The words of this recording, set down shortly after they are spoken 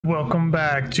Welcome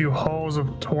back to Halls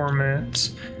of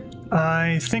Torment.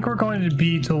 I think we're going to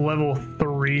be to level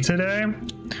 3 today.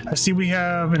 I see we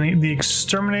have the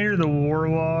Exterminator, the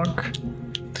Warlock.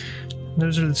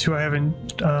 Those are the two I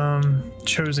haven't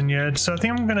chosen yet. So I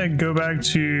think I'm going to go back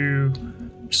to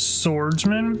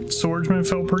Swordsman. Swordsman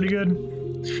felt pretty good.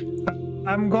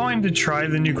 I'm going to try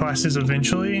the new classes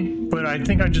eventually, but I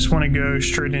think I just want to go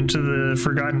straight into the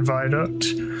Forgotten Viaduct.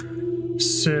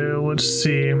 So let's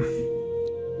see.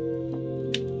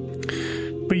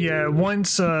 But yeah,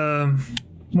 once I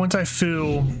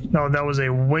feel, oh, that was a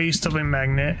waste of a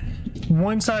magnet.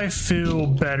 Once I feel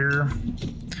better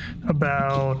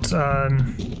about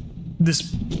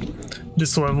this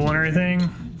level and everything,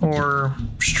 or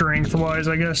strength wise,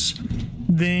 I guess,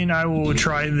 then I will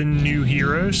try the new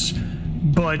heroes.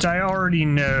 But I already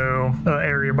know,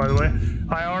 area by the way,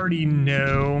 I already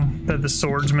know that the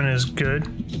Swordsman is good,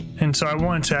 and so I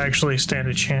want to actually stand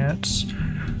a chance.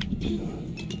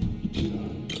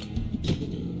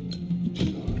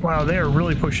 Wow, they are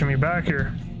really pushing me back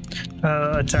here.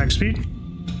 Attack speed.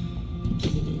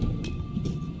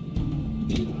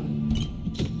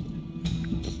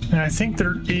 And I think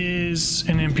there is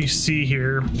an NPC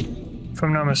here, if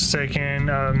I'm not mistaken.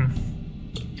 I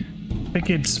think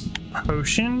it's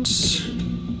potions.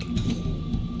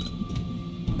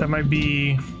 That might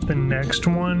be the next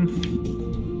one.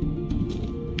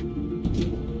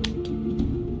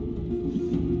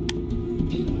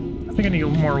 I think I need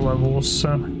more levels,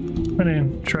 so I'm gonna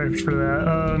try for that.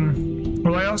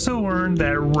 Well, I also learned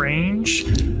that range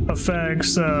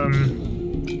affects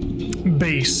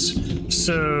base.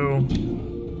 So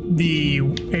the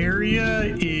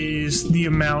area is the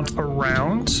amount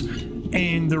around,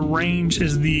 and the range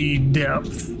is the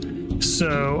depth.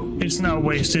 So it's not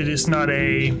wasted. It's not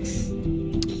a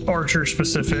archer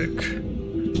specific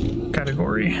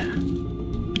category.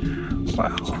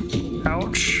 Wow.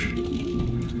 Ouch.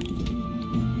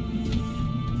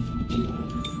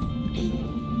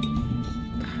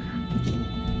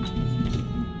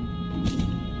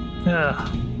 Yeah.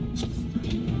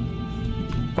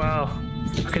 Wow.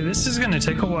 Okay, this is gonna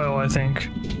take a while, I think.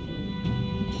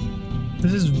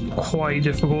 This is quite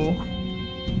difficult.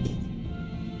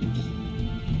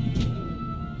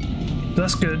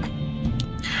 That's good.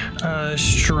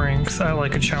 Strength. I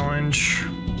like a challenge.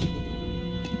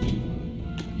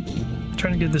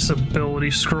 Trying to get this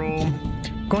ability scroll.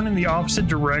 Going in the opposite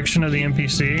direction of the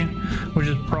NPC, which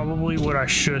is probably what I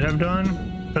should have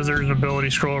done, because there's an ability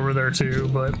scroll over there too,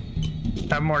 but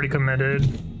I'm already committed.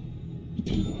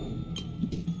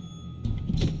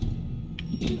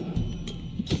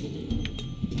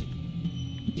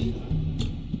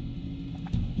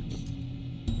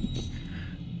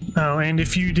 Oh, and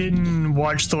if you didn't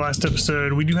watch the last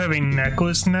episode, we do have a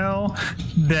necklace now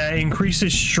that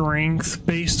increases strength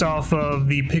based off of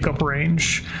the pickup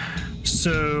range.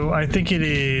 So I think it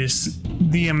is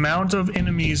the amount of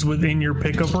enemies within your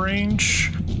pickup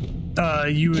range.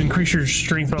 You increase your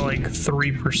strength by like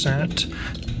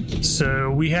 3%.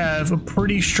 So we have a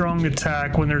pretty strong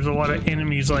attack when there's a lot of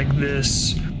enemies like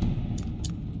this.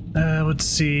 Let's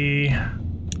see.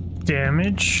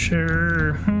 Damage,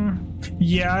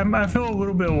 yeah, I feel a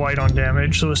little bit light on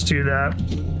damage, so let's do that.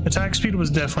 Attack speed was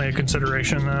definitely a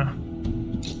consideration though.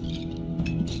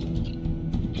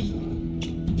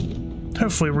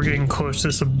 Hopefully we're getting close to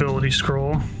this ability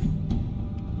scroll.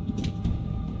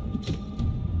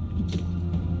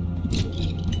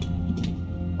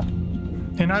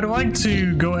 And I'd like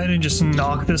to go ahead and just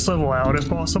knock this level out if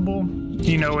possible,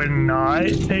 you know, and not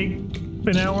take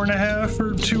an hour and a half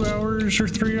or 2 hours or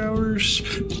 3 hours,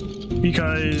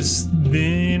 because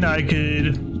then I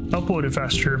could upload it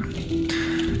faster.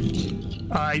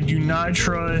 I do not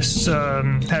trust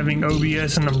having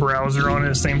OBS and the browser on at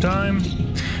the same time,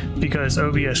 because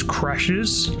OBS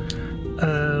crashes.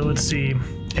 Let's see,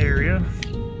 area.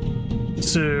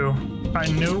 So I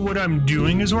know what I'm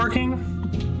doing is working.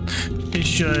 It's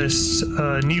just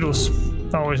needles,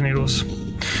 always needles.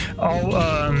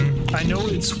 I know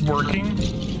it's working,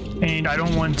 and I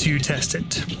don't want to test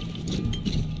it.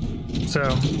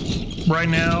 So right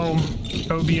now,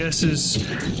 OBS is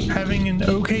having an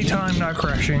okay time not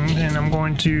crashing, and I'm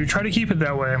going to try to keep it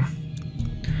that way.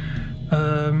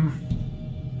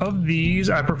 Of these,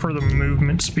 I prefer the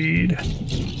movement speed.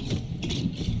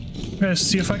 Let's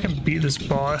see if I can beat this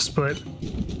boss, but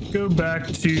go back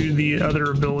to the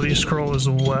other ability scroll as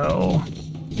well.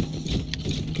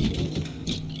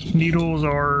 Needles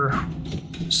are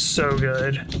so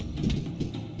good.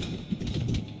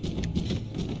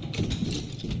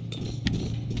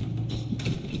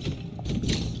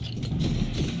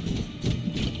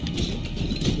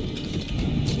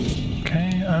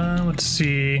 Okay, Let's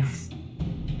see.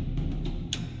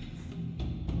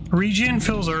 Regen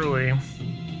feels early,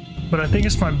 but I think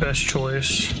it's my best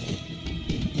choice.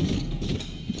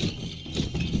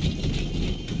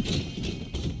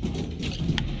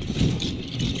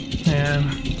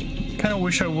 And kind of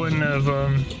wish I wouldn't have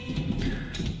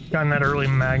gotten that early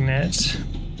magnet.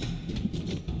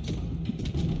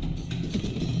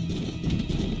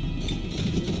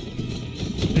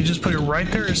 They just put it right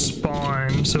there as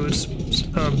spawn, so it's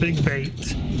a big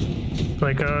bait.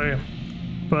 Like,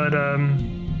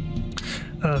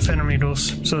 phantom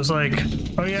needles. So it's like,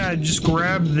 oh yeah, just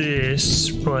grab this,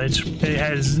 but it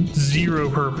has zero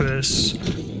purpose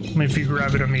if you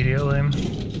grab it immediately.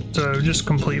 So just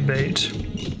complete bait.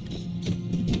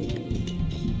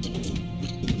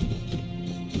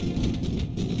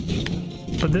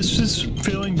 But this is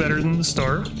feeling better than the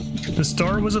start. The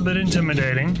start was a bit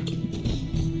intimidating.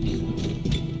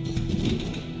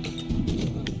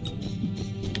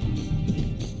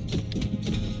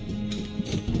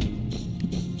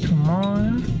 Come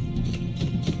on.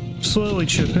 Slowly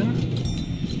chipping.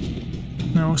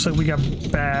 Now it looks like we got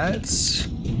bats.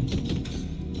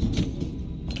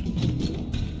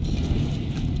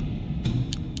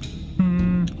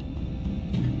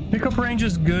 Pickup range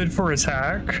is good for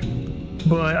attack,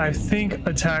 but I think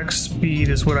attack speed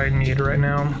is what I need right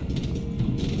now.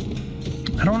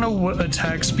 I don't know what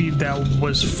attack speed that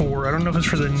was for. I don't know if it's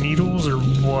for the needles or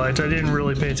what. I didn't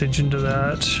really pay attention to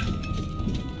that.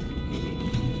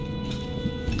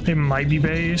 It might be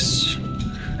base.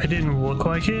 It didn't look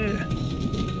like it.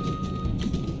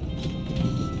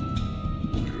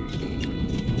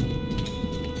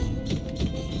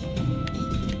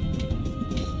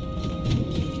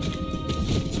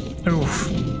 Oof.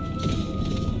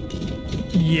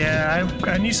 Yeah,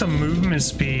 I need some movement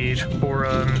speed for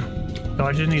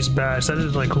dodging these bats. That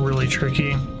is like really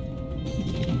tricky.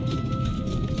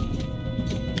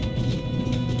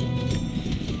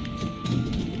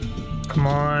 Come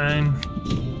on.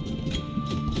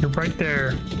 You're right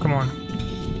there. Come on.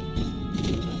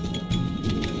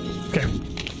 Okay.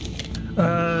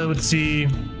 Let's see.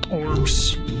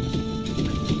 Orbs.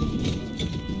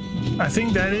 I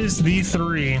think that is the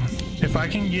three. If I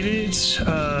can get it,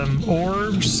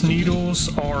 orbs,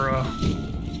 needles, aura.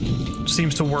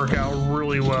 Seems to work out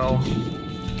really well.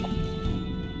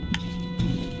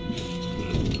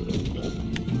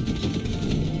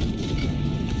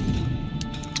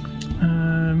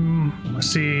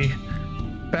 Let's see.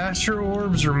 Faster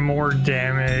orbs or more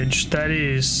damage? That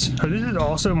is... Oh, this is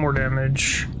also more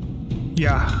damage.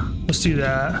 Yeah, let's do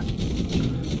that.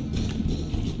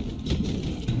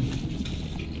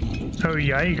 Oh,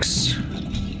 yikes.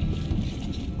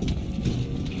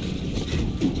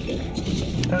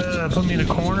 Put me in a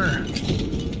corner.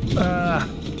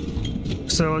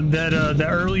 So that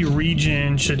early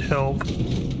regen should help.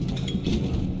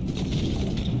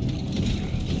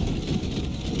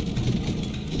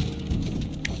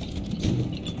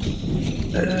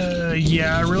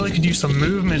 Yeah, I really could use some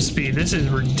movement speed. This is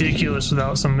ridiculous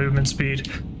without some movement speed.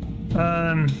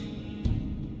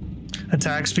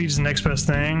 Attack speed is the next best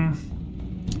thing.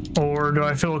 Or do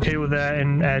I feel okay with that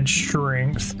and add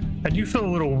strength? I do feel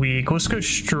a little weak. Let's go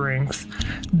strength.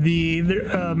 The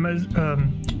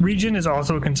regen is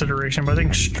also a consideration, but I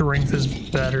think strength is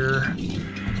better.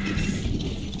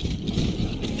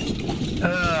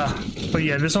 But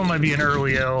yeah, this one might be an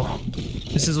early L.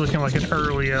 This is looking like an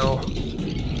early L.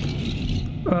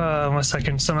 Unless I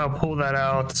can somehow pull that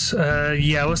out.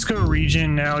 Yeah, let's go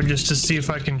regen now just to see if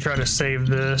I can try to save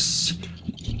this.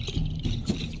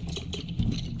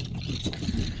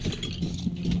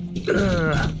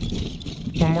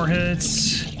 One more hit.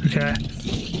 Okay.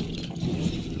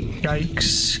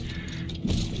 Yikes.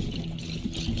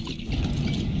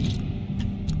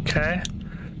 Okay.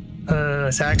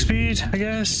 Attack speed, I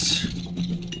guess.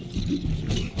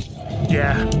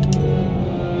 Yeah.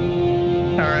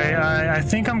 Alright, I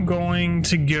think I'm going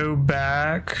to go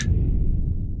back.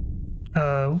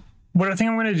 What I think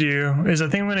I'm going to do is I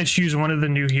think I'm going to choose one of the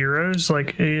new heroes.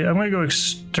 Like, I'm going to go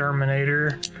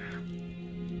Exterminator.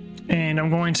 And I'm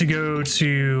going to go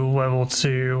to level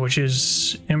 2, which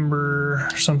is Ember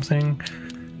or something.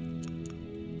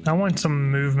 I want some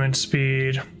movement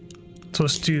speed. So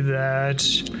let's do that.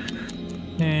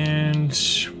 And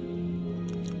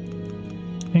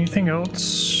anything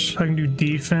else? I can do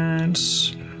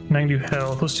defense. And I can do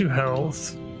health. Let's do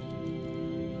health.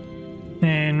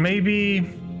 And maybe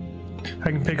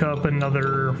I can pick up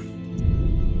another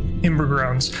Ember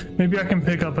Grounds. Maybe I can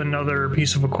pick up another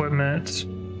piece of equipment.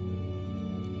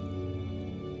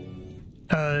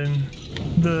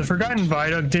 The Forgotten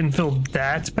Viaduct didn't feel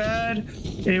that bad.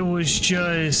 It was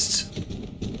just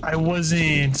I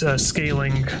wasn't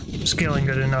scaling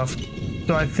good enough.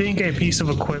 So I think a piece of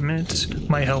equipment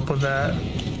might help with that.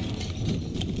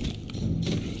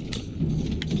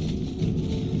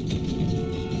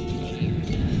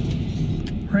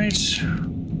 Right,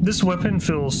 this weapon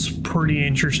feels pretty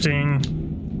interesting.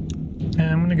 And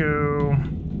I'm gonna go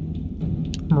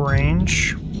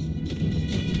range.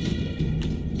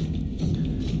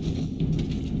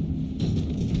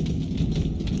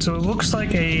 So it looks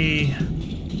like the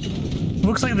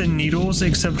needles,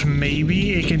 except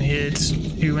maybe it can hit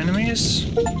 2 enemies.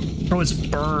 Oh, it's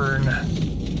burn.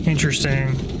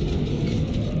 Interesting.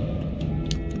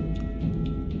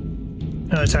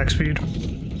 Attack speed.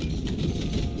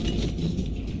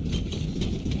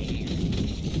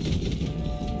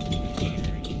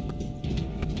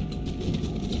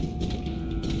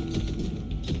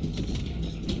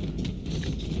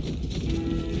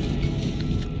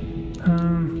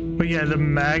 But yeah, the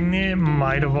magnet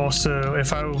might have also,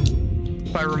 if I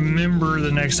remember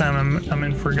the next time I'm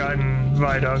in Forgotten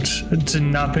Viaduct, to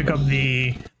not pick up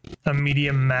the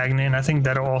immediate magnet, and I think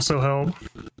that'll also help.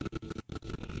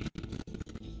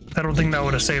 I don't think that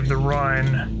would have saved the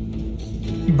run,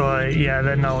 but yeah,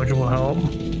 that knowledge will help.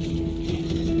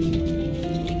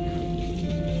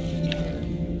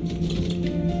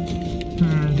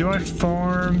 Do I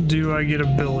farm? Do I get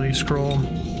ability scroll?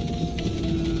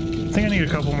 I think I need a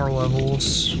couple more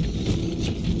levels.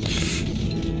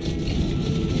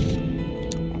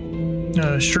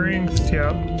 Strength,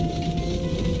 yep.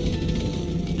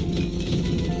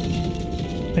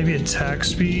 Maybe attack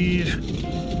speed.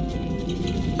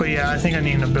 But yeah, I think I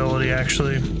need an ability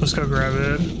actually. Let's go grab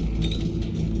it.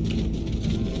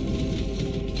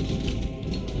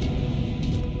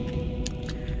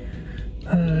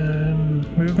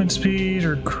 Movement speed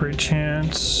or crit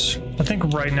chance? I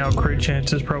think right now crit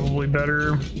chance is probably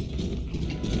better.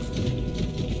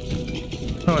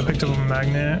 Oh, I picked up a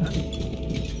magnet.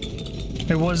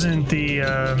 It wasn't the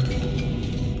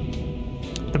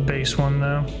base one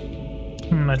though.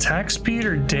 Attack speed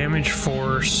or damage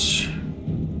force?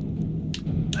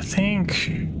 I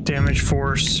think damage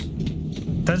force.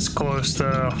 That's close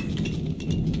though.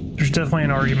 There's definitely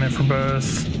an argument for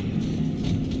both.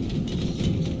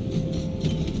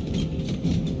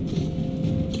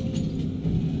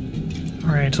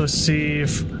 Alright, let's see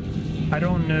if... I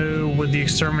don't know what the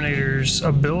Exterminator's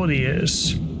ability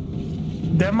is.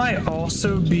 That might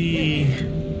also be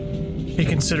a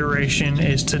consideration,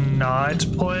 is to not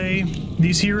play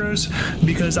these heroes,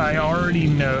 because I already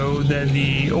know that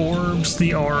the orbs,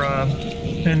 the aura,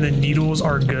 and the needles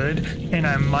are good, and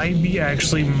I might be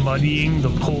actually muddying the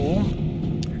pool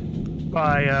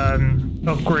by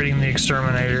upgrading the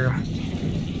Exterminator.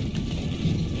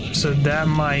 So that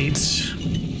might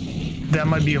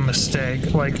be a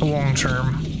mistake, like long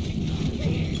term.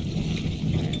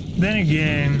 Then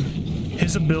again,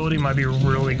 his ability might be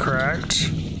really cracked,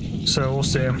 so we'll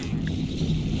see.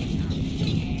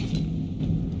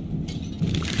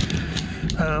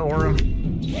 Aura.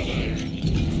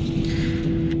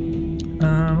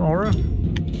 Aura.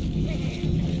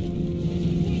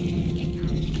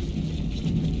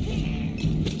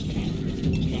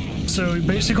 So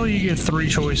basically, you get 3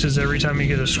 choices every time you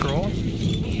get a scroll.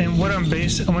 And what I'm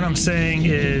saying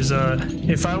is,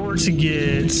 if I were to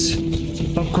get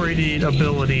upgraded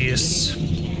abilities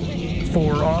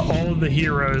for all of the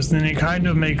heroes, then it kind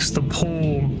of makes the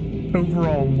pool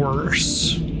overall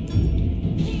worse.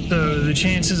 So the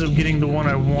chances of getting the one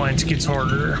I want gets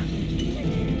harder.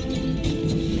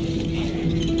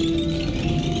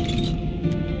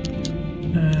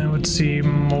 Let's see,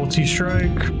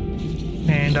 multi-strike,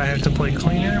 and I have to play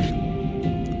cleaner.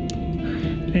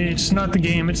 It's not the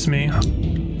game, it's me.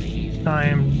 I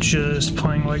am just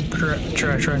playing like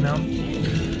trash right now.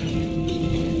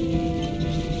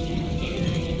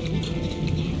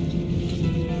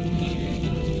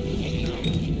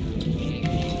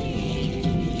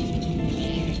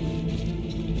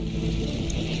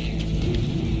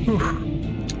 Ooh.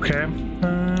 Okay.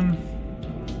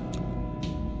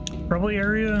 Probably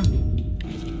area.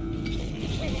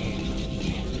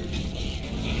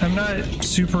 I'm not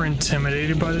super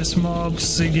intimidated by this mob,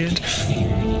 Sigurd,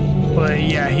 but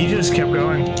yeah, he just kept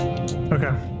going.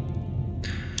 Okay.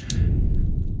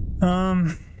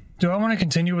 Do I want to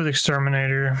continue with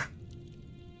Exterminator?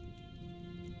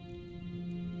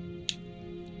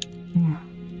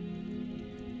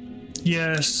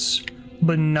 Yes,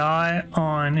 but not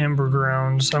on Ember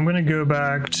Grounds. I'm gonna go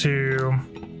back to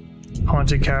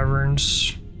Haunted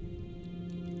Caverns.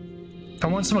 I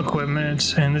want some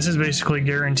equipment, and this is basically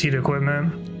guaranteed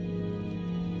equipment.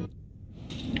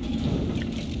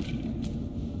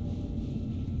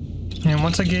 And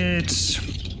once I get...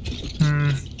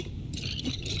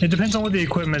 it depends on what the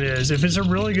equipment is. If it's a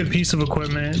really good piece of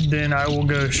equipment, then I will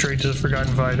go straight to the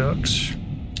Forgotten Viaducts.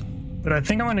 But I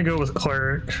think I'm going to go with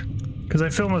Cleric, because I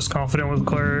feel most confident with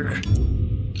Cleric.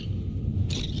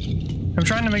 I'm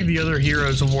trying to make the other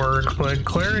heroes work, but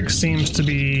Cleric seems to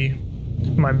be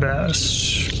my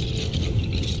best.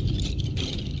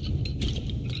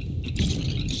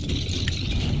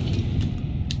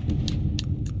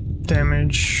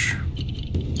 Damage.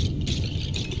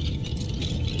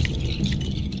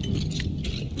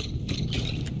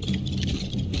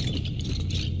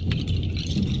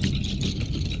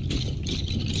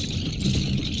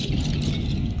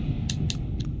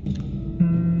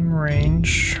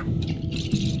 Range.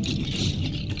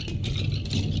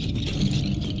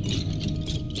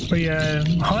 But yeah,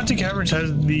 Haunted Caverns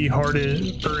has the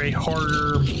hardest, or a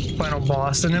harder final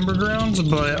boss than Embergrounds,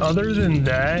 but other than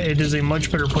that, it is a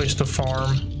much better place to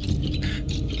farm.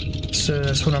 So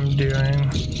that's what I'm doing.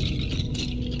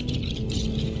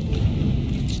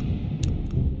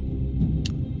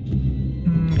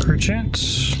 Crit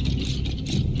chance.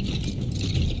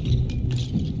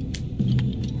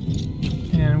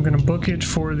 And I'm gonna book it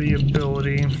for the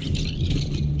ability.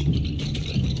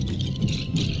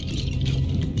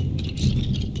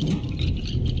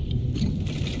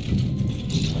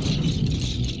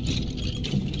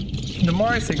 The more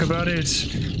I think about it,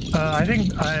 I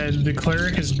think the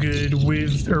Cleric is good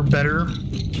with, or better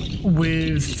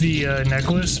with the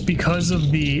necklace because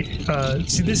of the,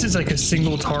 see, this is like a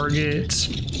single target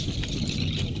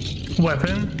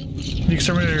weapon. The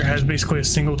Exterminator has basically a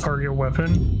single target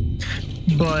weapon,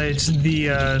 but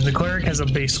the Cleric has a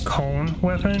base cone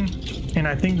weapon, and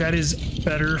I think that is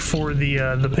better for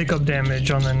the pickup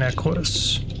damage on the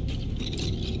necklace.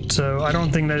 So I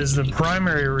don't think that is the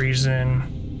primary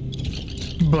reason,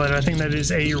 but I think that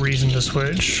is a reason to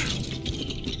switch.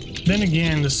 Then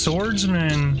again, the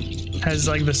Swordsman has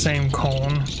like the same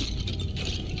cone,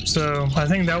 so I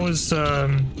think that was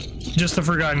just the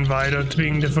Forgotten Viaduct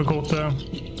being difficult though.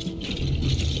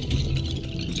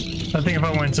 I think if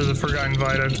I went to the Forgotten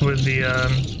Viaduct with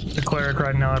the Cleric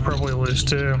right now, I'd probably lose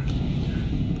too.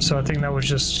 So I think that was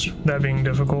just that being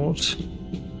difficult.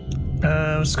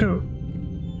 Let's go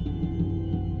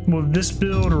with this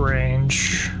build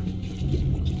range,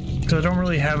 because I don't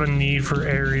really have a need for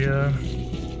area.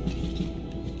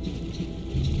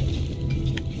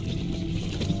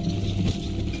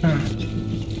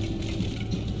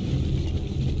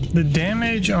 The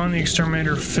damage on the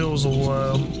Exterminator feels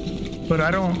low, but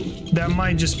I don't, that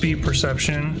might just be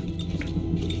perception.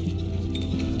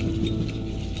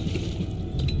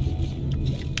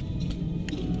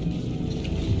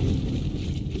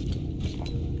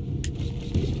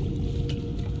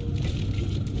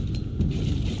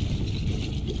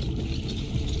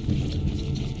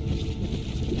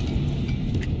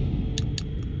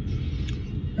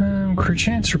 Crit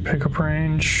chance or pickup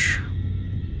range?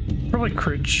 Probably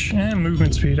crit and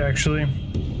movement speed actually.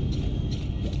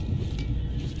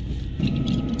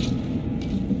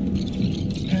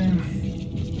 Okay.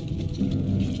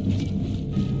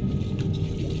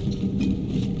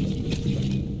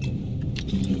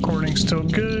 Recording's still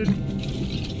good.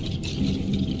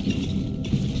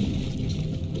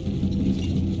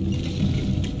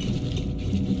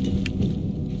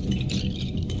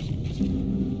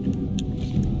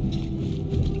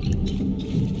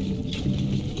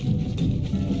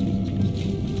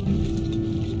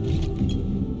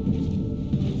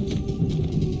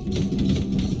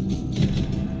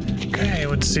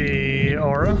 Let's see,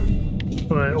 aura,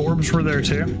 but orbs were there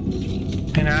too,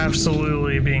 and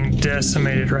absolutely being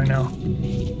decimated right now.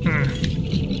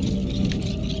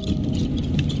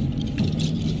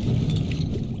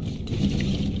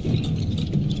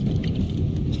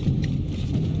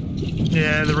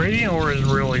 Yeah, the radiant aura is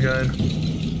really good.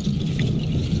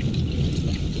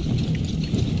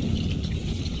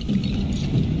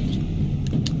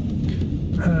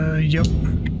 Yep.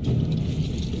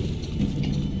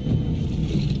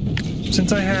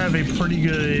 Since I have a pretty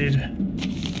good,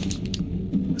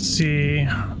 let's see,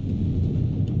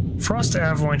 Frost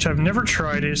Avalanche, I've never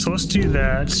tried it, so let's do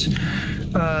that.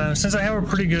 Since I have a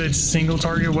pretty good single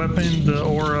target weapon, the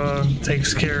aura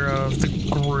takes care of the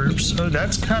groups. Oh,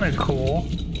 that's kind of cool.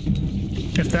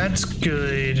 If that's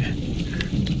good,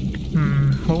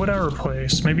 what would I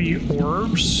replace? Maybe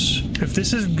orbs? If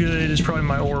this is good, it's probably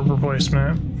my orb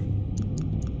replacement.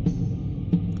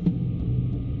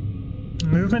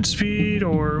 Movement speed,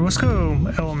 or let's go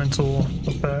elemental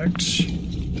effect.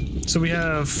 So we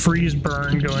have freeze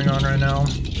burn going on right now.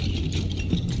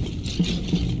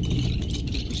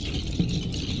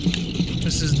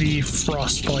 This is the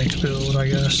frostbite build, I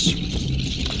guess.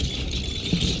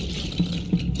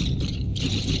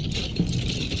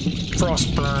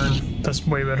 Frost burn. That's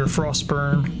way better. Frost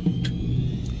burn.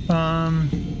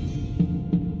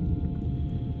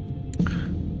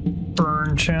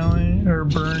 Burn challenge or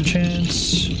burn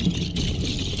chance.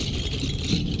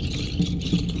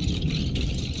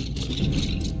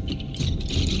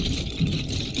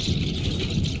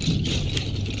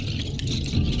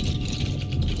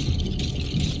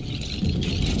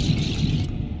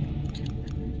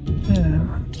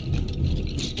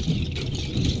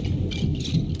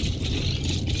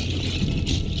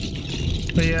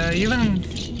 But yeah, even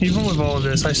with all of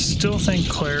this, I still think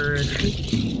cleric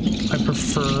I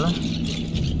prefer.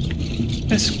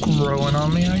 It's growing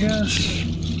on me, I guess.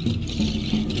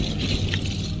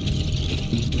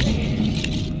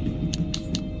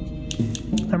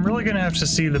 I'm really gonna have to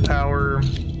see the power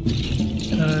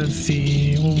of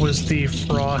the, what was the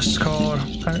frost called?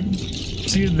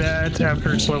 See that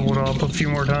after it's leveled up a few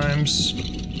more times.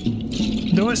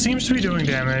 Though it seems to be doing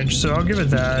damage, so I'll give it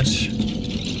that.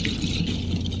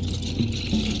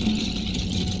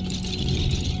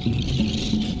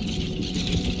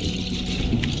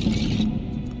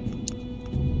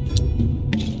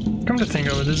 Come to think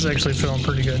of it, this is actually feeling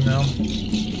pretty good now.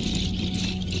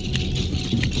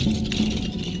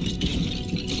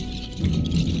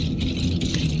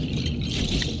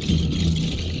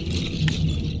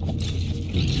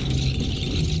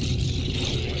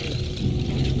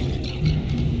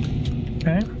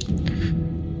 Okay.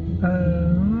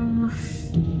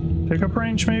 Pickup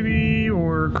range maybe,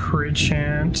 or crit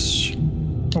chance,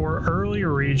 or early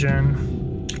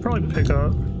region. Probably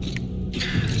pickup.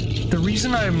 The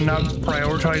reason I'm not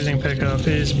prioritizing pickup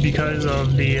is because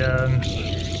of the,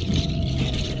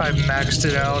 I've maxed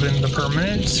it out in the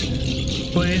permanent,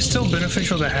 but it's still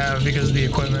beneficial to have because of the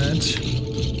equipment.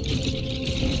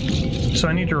 So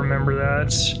I need to remember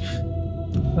that.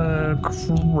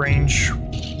 Range.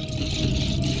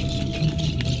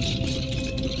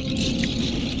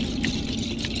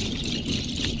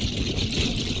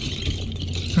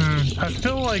 I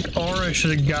feel like Aura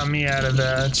should have got me out of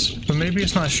that, but maybe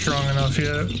it's not strong enough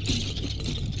yet.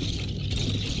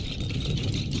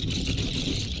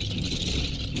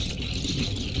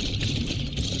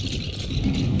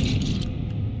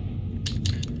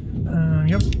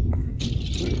 Yep.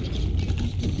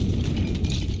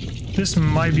 This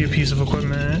might be a piece of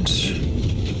equipment.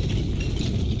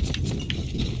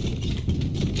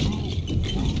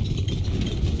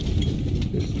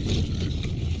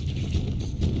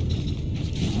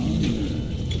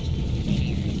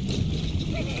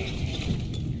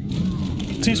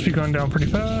 Seems to be going down pretty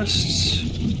fast.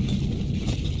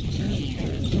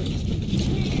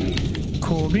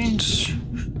 Cool beans.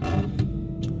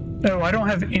 Oh, I don't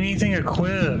have anything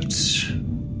equipped.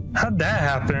 How'd that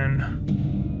happen?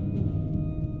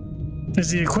 Is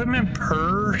the equipment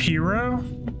per hero?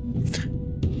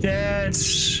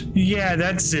 Yeah,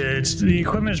 that's it. The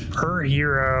equipment is per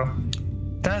hero.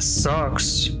 That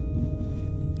sucks.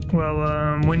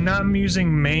 Well, when not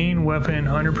using main weapon,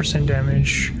 100%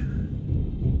 damage.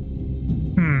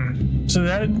 So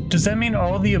does that mean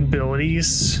all the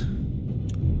abilities?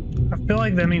 I feel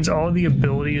like that means all the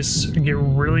abilities get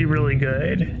really, really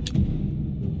good.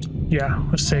 Yeah,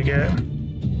 let's take it.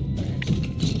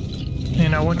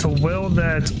 And I want to weld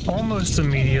that almost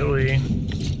immediately.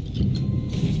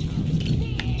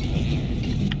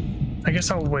 I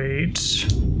guess I'll wait.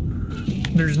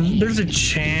 There's a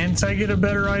chance I get a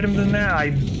better item than that.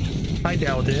 I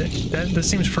doubt it. That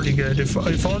seems pretty good. If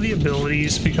all the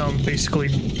abilities become basically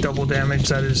double damage,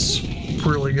 that is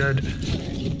really good.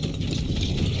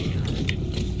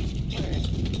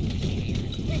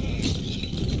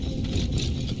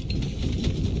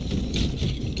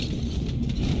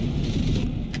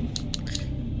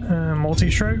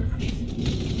 Multi-strike.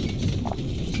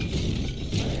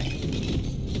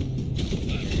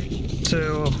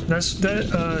 So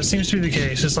that seems to be the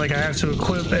case. It's like I have to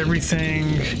equip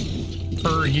everything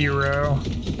per hero.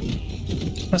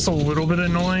 That's a little bit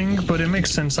annoying, but it makes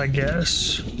sense, I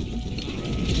guess.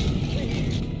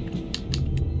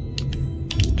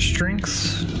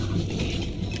 Strength.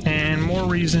 And more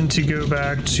reason to go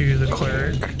back to the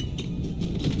cleric.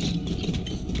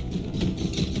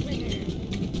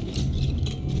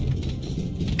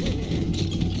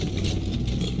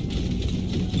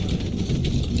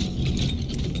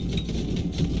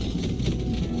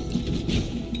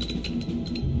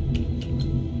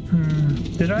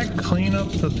 Did I clean up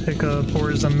the pickup,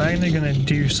 or is the magnet gonna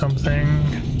do something?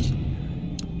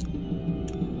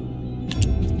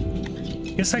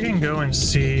 Guess I can go and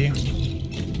see.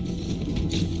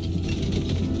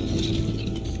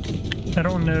 I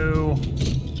don't know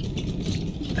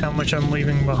how much I'm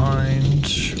leaving behind.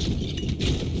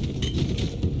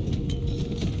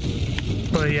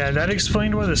 But yeah, that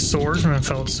explained why the swordsman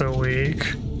felt so weak.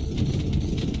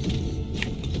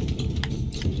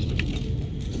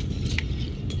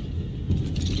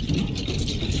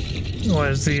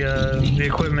 Was the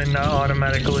equipment not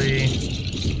automatically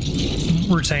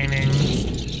retaining?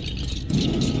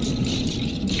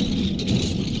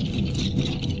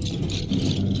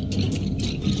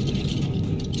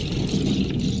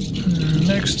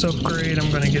 Next upgrade, I'm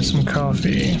gonna get some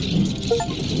coffee.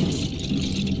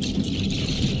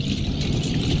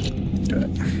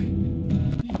 Good.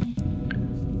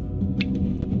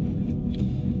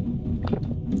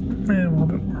 Yeah, a little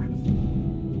bit more.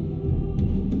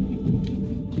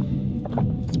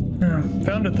 Yeah,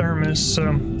 found a thermos,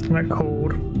 so not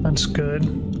cold. That's good.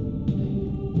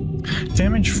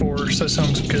 Damage force, that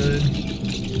sounds good.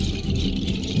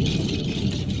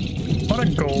 A lot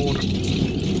of gold.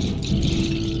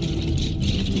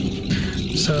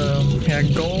 So yeah,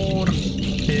 gold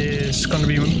is going to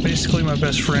be basically my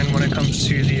best friend when it comes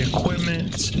to the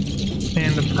equipment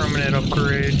and the permanent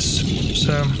upgrades.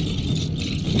 So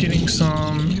getting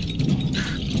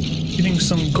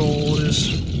some gold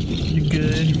is pretty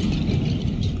good.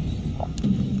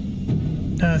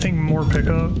 I think more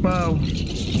pickup. Oh,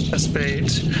 that's bait.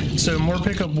 So more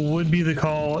pickup would be the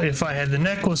call if I had the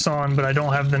necklace on, but I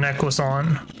don't have the necklace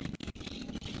on.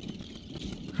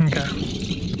 Okay.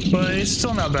 But it's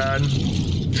still not bad.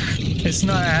 It's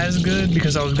not as good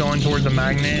because I was going toward the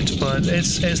magnet, but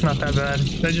it's not that bad.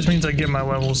 That just means I get my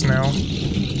levels now.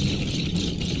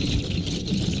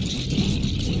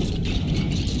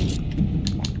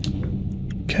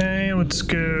 Okay, let's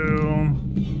go.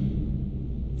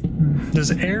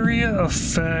 Does area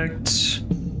affect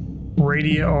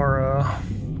Radia Aura?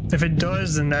 If it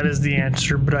does, then that is the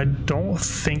answer, but I don't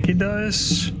think it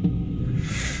does.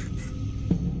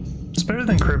 It's better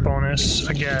than crit bonus,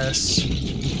 I guess.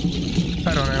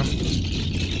 I don't know.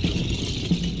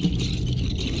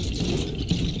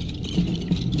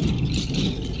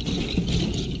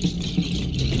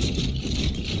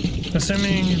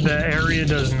 Assuming the area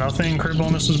does nothing, crit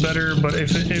bonus was better, but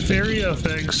if area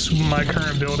affects my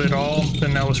current build at all,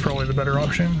 then that was probably the better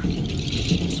option.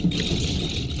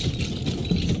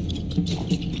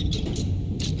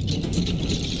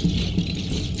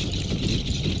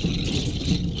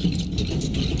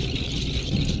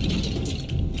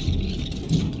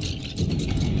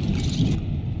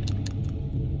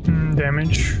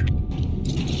 Damage.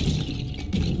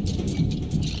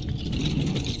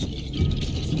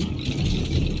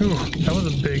 Ooh, that was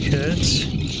a big hit.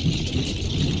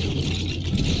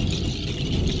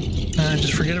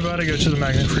 Just forget about it, go to the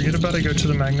magnet. Forget about it, go to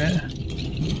the magnet.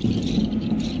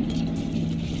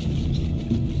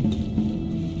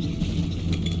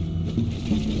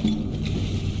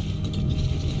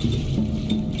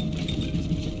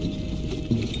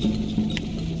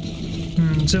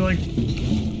 Is it like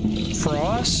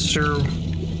frost, or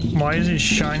why is it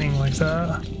shining like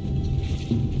that?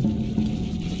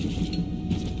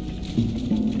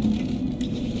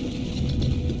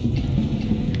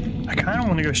 I kind of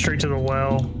want to go straight to the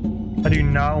well. I do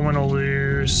not want to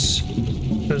lose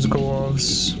those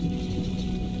gloves.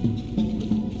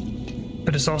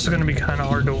 But it's also going to be kind of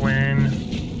hard to win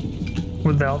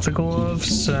without the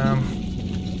gloves.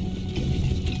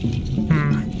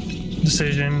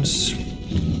 Decisions.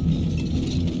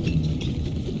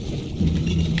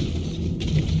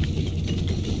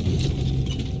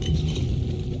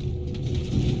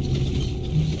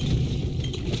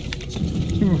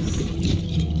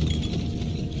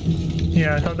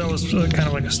 Yeah, I thought that was kind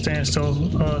of like a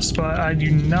standstill spot. I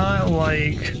do not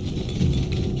like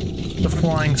the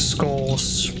flying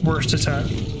skulls. Worst attack.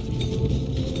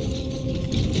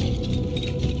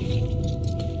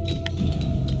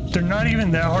 They're not even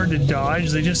that hard to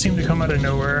dodge. They just seem to come out of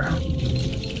nowhere.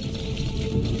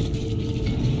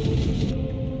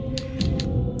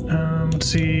 Let's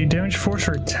see, damage force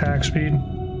or attack speed.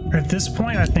 At this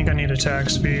point, I think I need attack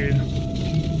speed.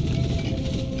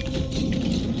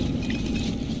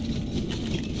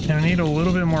 And I need a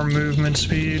little bit more movement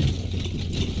speed.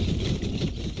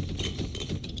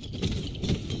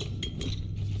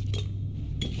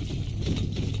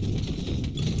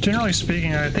 Generally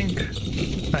speaking, I think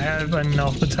I have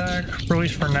enough attack, or at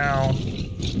least for now.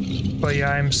 But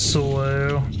yeah, I'm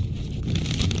slow.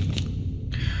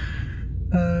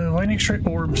 Lightning strike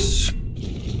orbs.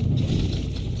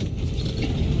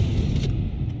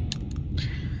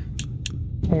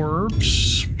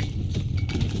 Orbs.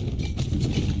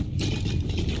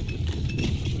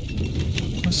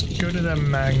 go to that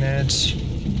magnet.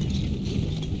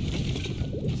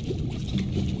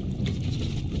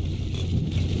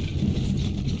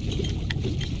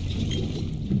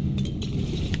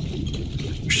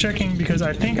 Checking because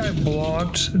I think I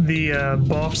blocked the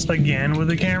buffs again with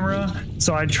the camera.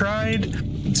 So I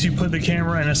tried to put the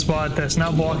camera in a spot that's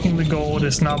not blocking the gold,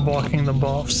 it's not blocking the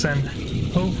buffs, and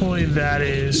hopefully that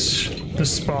is the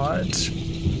spot.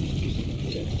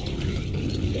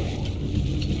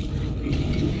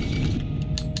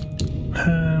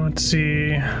 Let's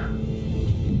see.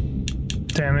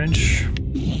 Damage.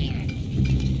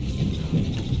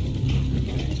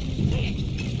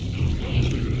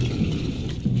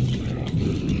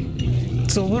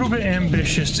 It's a little bit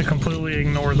ambitious to completely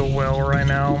ignore the well right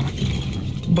now.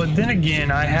 But then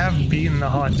again, I have beaten the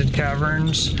haunted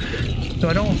caverns, so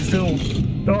I don't feel...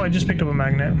 Oh, I just picked up a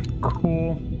magnet.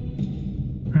 Cool.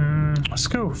 Let's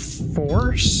go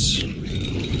force.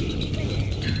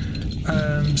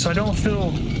 So I don't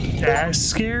feel that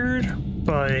scared,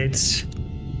 but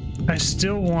I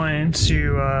still want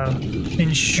to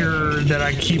ensure that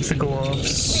I keep the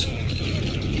gloves.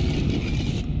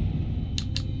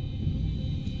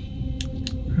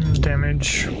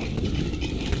 Damage.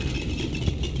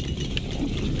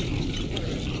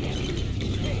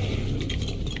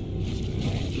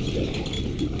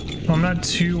 I'm not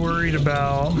too worried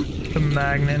about the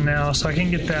magnet now, so I can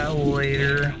get that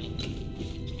later.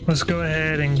 Let's go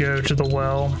ahead and go to the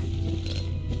well.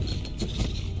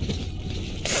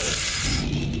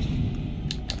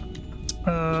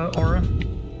 Aura.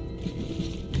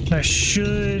 That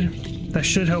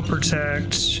should help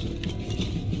protect.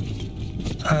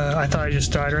 I thought I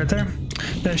just died right there.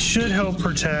 That should help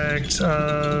protect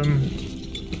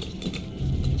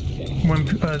when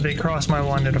they cross my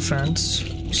line of defense.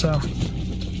 So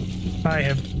I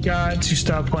have got to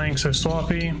stop playing so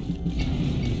sloppy.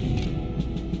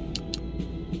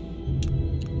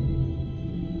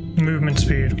 Movement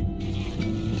speed.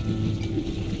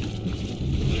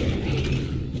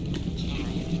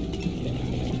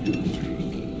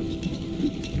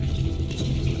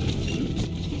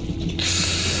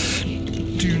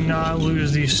 Do not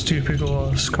lose these stupid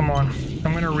gloves. Come on.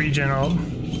 I'm gonna regen up.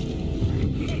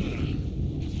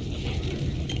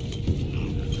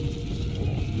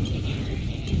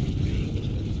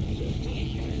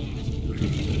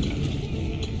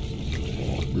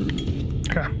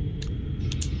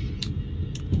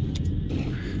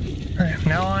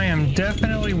 Now I am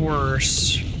definitely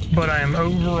worse, but I am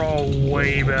overall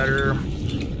way better.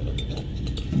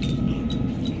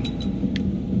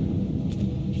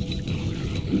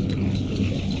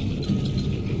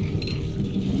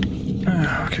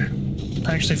 Okay,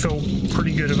 I actually feel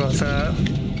pretty good about that.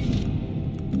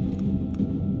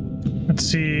 Let's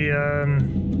see,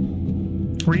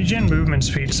 regen movement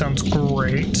speed sounds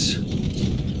great.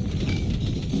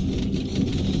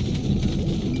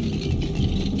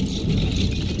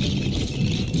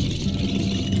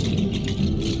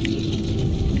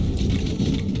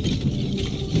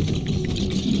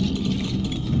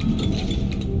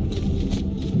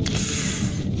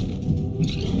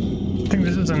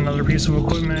 Piece of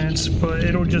equipment, but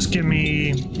it'll just get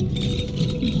me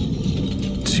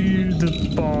to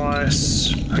the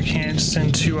boss. I can't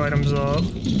send 2 items up.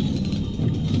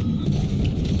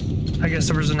 I guess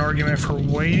there was an argument for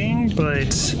waiting,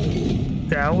 but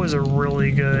that was a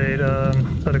really good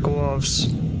set of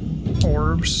gloves.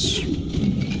 Orbs.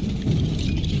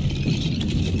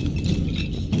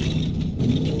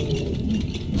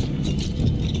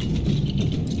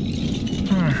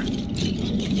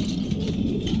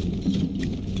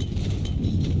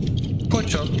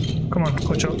 Clutch up. Come on,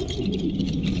 clutch up.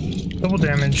 Double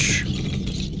damage.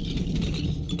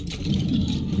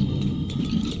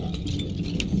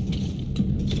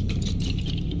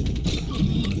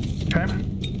 Okay.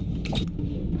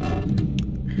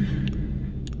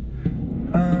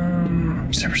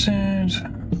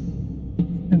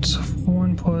 6%. It's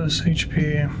 1 plus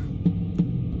HP.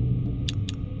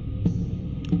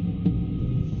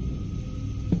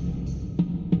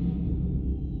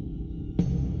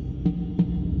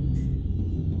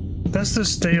 That's the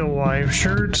stay alive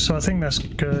shirt, so I think that's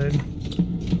good.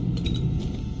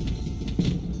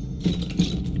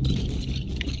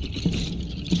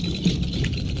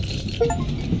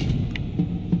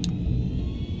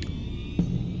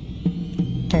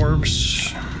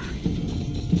 Orbs.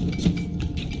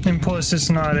 And plus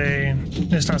it's not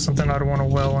something I'd want to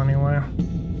well anyway.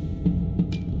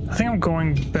 I think I'm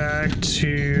going back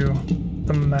to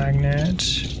the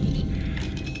magnet.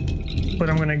 But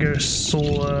I'm gonna go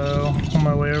slow on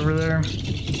my way over there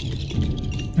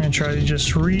and try to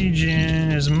just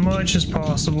regen as much as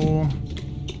possible.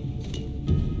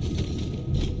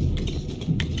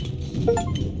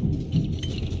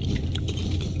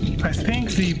 I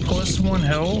think the +1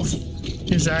 health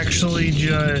is actually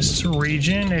just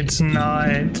regen. It's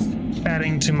not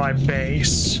adding to my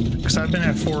base, because I've been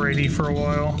at 480 for a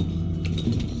while.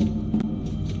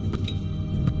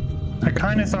 I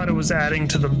kind of thought it was adding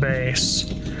to the base,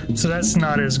 so that's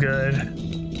not as good.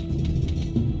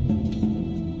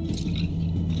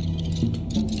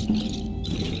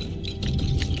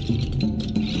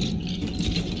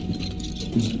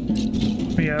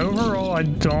 But yeah, overall I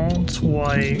don't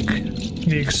like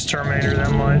the exterminator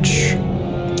that much.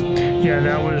 Yeah,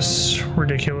 that was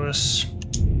ridiculous.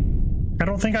 I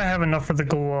don't think I have enough for the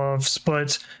gloves,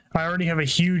 but I already have a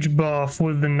huge buff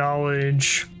with the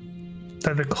knowledge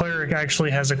that the cleric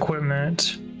actually has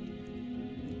equipment.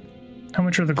 How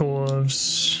much are the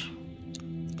gloves?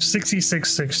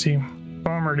 6660.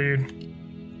 Bummer, dude.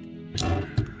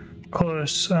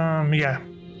 Close. Yeah.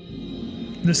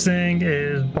 This thing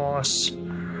is boss.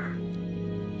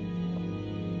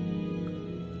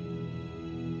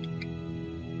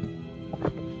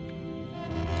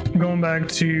 Going back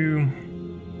to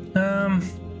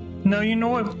no, you know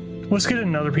what, let's get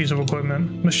another piece of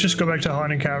equipment. Let's just go back to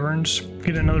Haunted Caverns,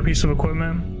 get another piece of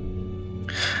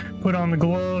equipment, put on the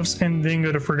gloves, and then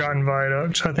go to Forgotten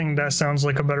Viaduct. I think that sounds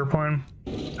like a better plan.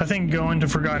 I think going to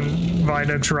Forgotten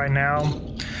Viaduct right now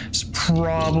is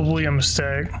probably a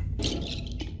mistake,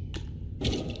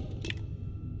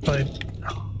 but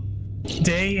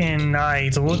day and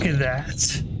night, look at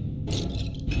that.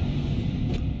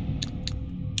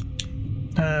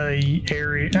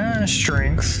 Area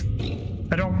strength.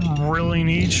 I don't really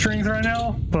need strength right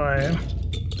now, but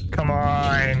come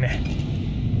on.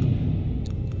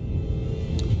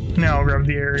 Now I'll grab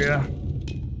the area.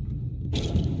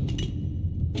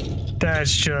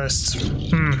 That's just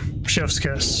chef's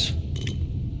kiss.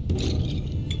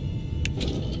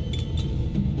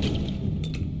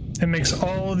 It makes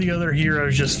all the other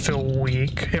heroes just feel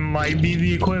weak. It might be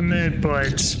the equipment,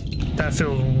 but that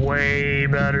feels way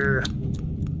better.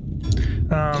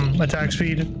 Attack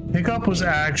speed. Hiccup was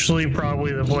actually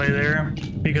probably the play there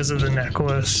because of the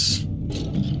necklace.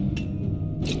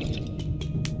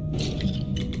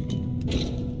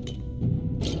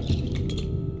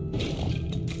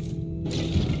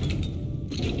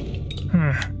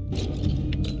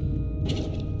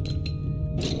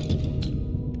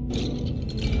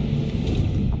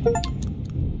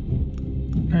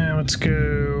 Let's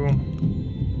go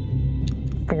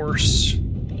force.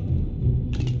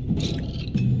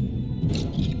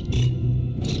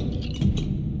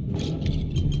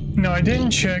 No, I didn't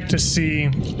check to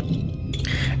see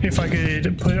if I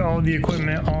could put all the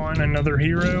equipment on another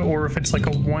hero or if it's like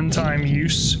a one-time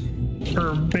use.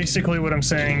 Or basically what I'm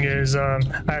saying is I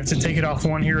have to take it off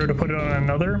one hero to put it on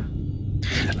another.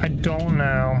 I don't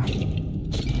know.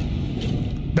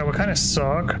 That would kind of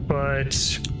suck,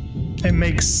 but it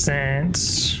makes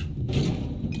sense.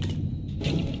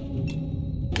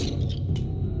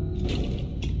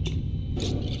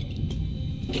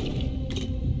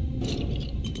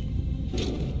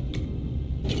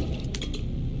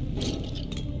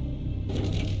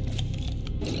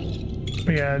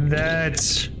 But yeah, that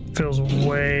feels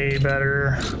way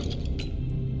better.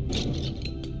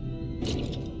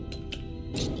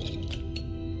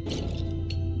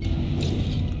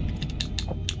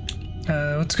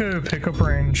 Let's go pickup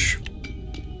range.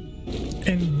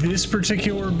 In this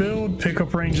particular build,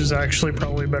 pickup range is actually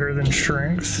probably better than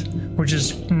strength, which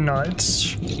is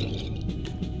nuts.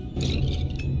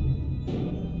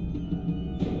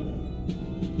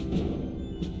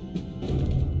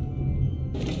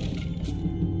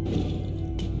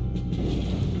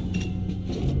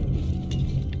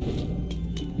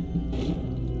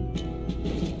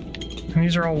 And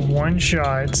these are all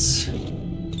one-shots.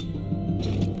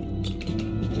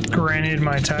 Granted,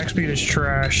 my attack speed is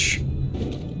trash,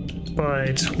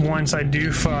 but once I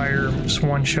do fire, it's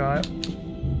one shot.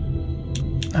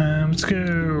 Let's go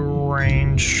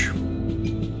range.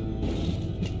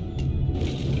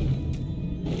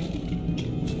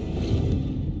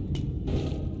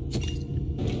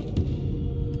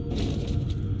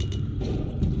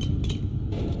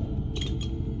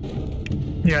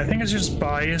 Yeah, I think it's just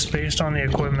biased based on the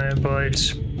equipment,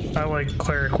 but I like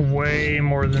Cleric way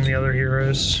more than the other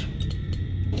heroes.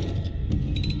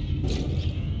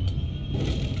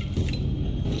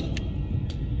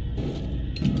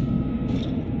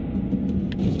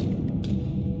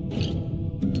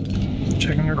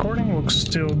 Checking recording, looks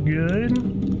still good.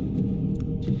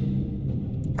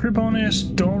 Crit bonus,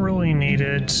 don't really need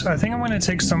it. I think I'm going to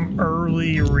take some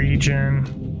early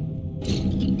regen.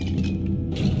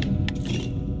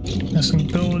 weakness and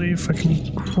ability if I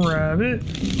can grab it.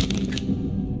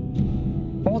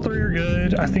 All three are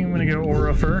good. I think I'm gonna go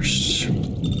aura first.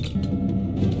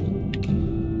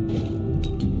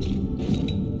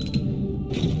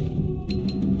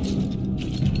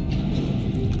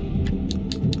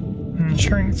 And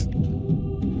strength.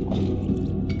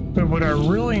 But what I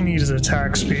really need is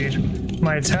attack speed.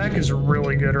 My attack is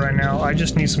really good right now. I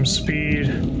just need some speed.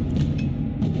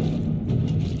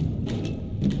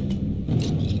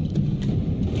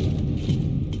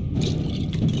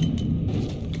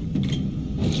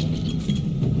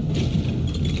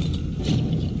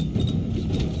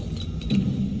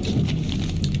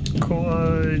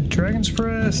 Cool. Dragon's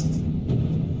Breath.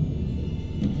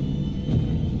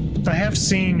 I have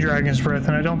seen Dragon's Breath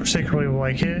and I don't particularly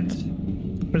like it,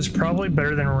 but it's probably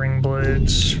better than Ring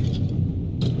Blades.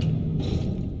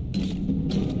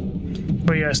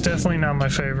 But yeah, it's definitely not my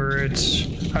favorite.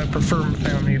 I prefer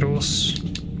Phantom Needles.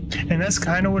 And that's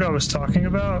kind of what I was talking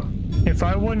about. If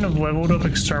I wouldn't have leveled up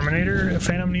Exterminator,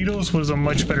 Phantom Needles was a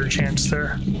much better chance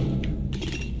there.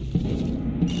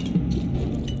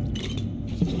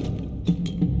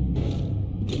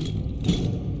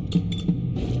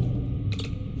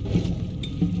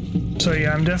 So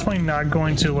yeah, I'm definitely not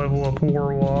going to level up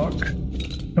Warlock.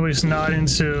 At least not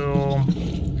until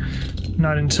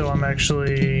I'm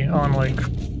actually on like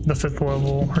the 5th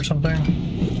level or something.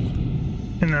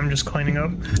 And then I'm just cleaning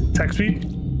up attack speed.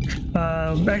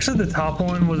 Actually the top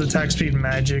one was attack speed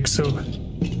magic, so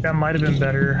that might have been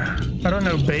better. I don't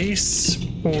know, base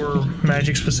or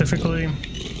magic specifically.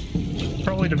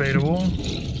 Probably debatable.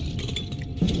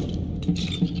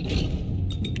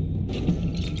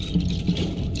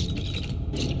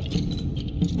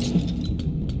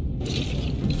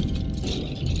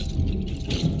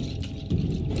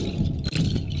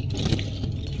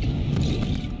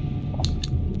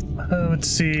 Let's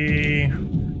see,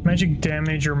 magic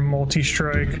damage or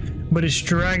multi-strike, but it's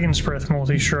Dragon's Breath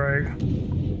multi-strike.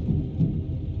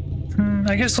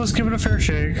 I guess let's give it a fair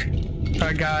shake.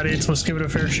 I got it, so let's give it a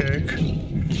fair shake.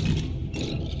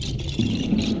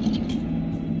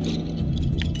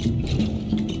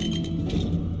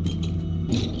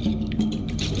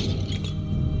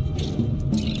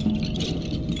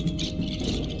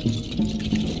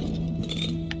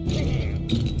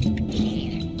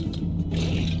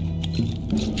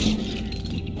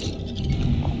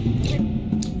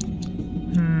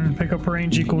 Pickup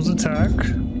range equals attack.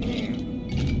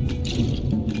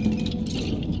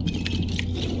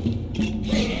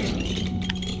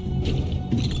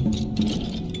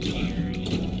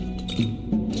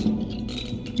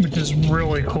 Which is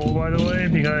really cool, by the way,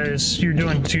 because you're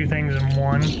doing two things in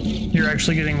one. You're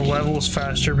actually getting levels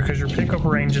faster because your pickup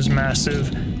range is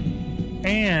massive,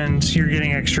 and you're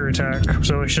getting extra attack.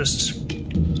 So it's just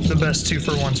the best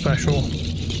 2-for-1 special.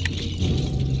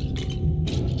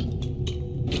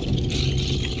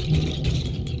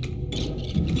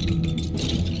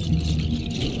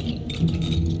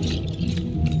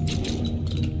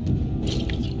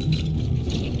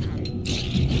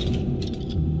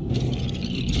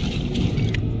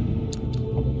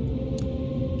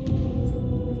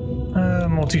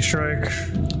 Multi-strike.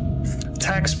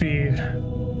 Attack speed.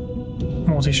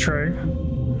 Multi-strike.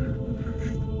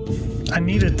 I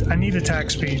need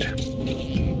attack speed.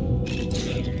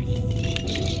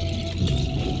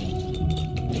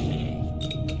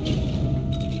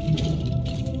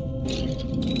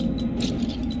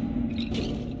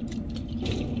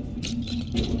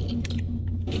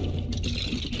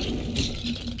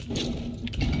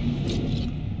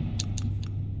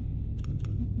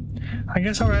 I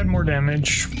guess I'll add more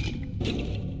damage.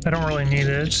 I don't really need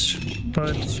it,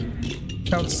 but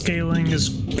outscaling is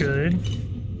good.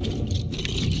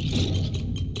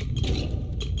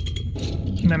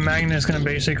 And the magnet is going to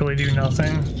basically do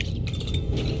nothing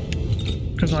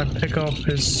because my pickup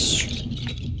is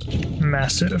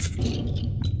massive.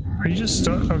 Are you just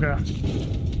stuck? Okay.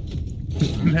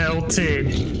 Melted.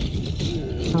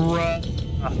 Bruh.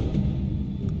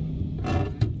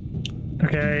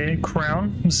 Okay,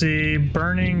 crown. Let's see,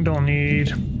 burning, don't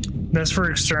need. That's for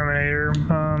exterminator.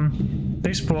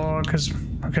 Base block is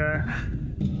okay.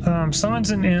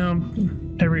 Summons an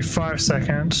imp every 5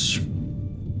 seconds.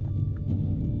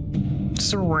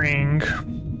 It's a ring.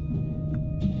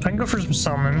 I can go for some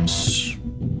summons.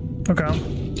 Okay.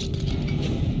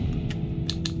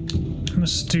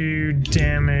 Let's do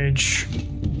damage.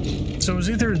 So it was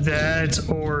either that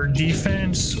or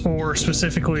defense or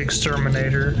specifically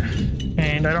exterminator.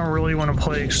 And I don't really want to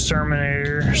play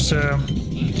exterminator, so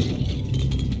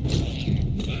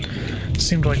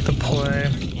seemed like the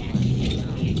play.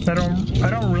 I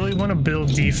don't really want to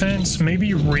build defense.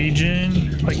 Maybe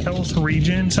regen, like health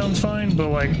regen sounds fine, but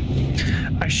like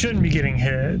I shouldn't be getting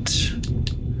hit.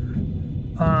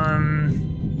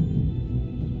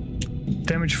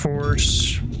 Damage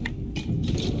force.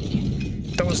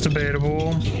 That was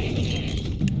debatable.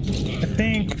 I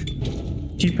think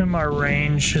keeping my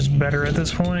range is better at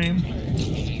this point.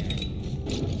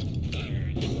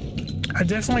 I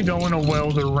definitely don't want to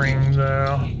weld a ring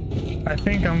though. I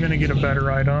think I'm gonna get a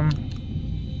better item.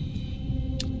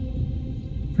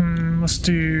 Let's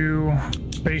do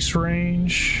base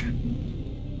range.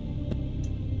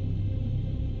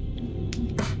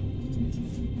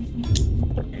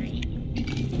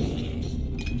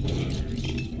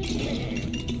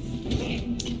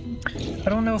 I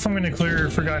don't know if I'm gonna clear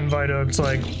Forgotten Viaduct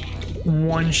like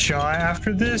one shot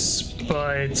after this,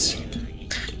 but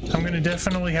I'm gonna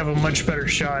definitely have a much better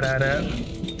shot at it.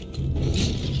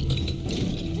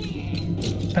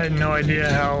 I had no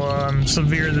idea how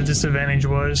severe the disadvantage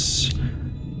was.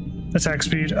 Attack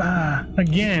speed.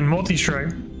 Again,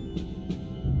 multi-strike.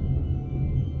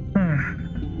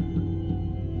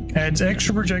 Adds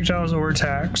extra projectiles or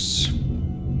attacks.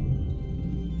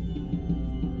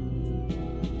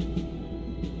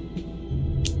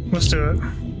 Let's do it.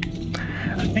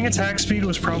 I think attack speed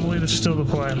was probably still the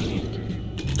play.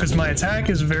 Because my attack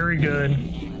is very good,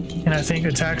 and I think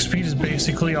attack speed is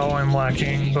basically all I'm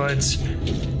lacking, but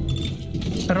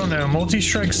I don't know,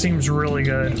 multi-strike seems really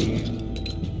good.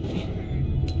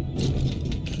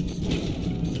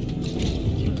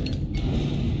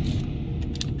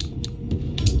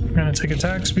 I'm gonna take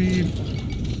attack speed.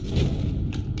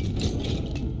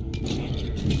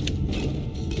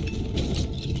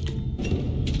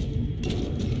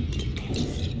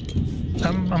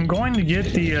 I'm going to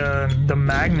get the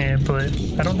magnet, but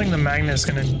I don't think the magnet's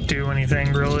gonna do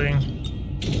anything really.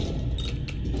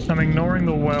 I'm ignoring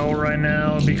the well right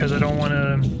now because I don't want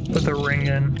to put the ring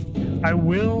in. I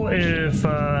will if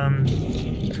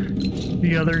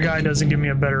the other guy doesn't give me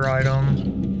a better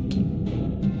item.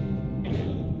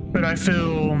 But I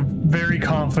feel very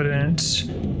confident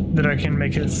that I can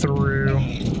make it through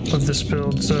with this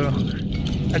build, so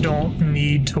I don't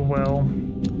need to well.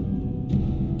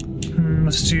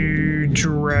 Let's do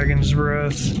Dragon's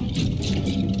Breath.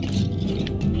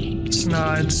 It's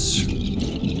not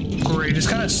great, it's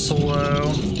kind of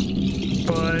slow,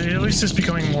 but at least it's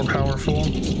becoming more powerful.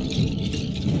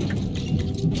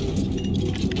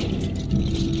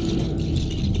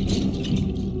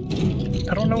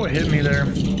 I don't know what hit me there.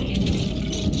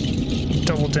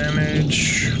 Double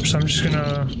damage, so I'm just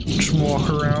gonna walk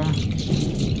around.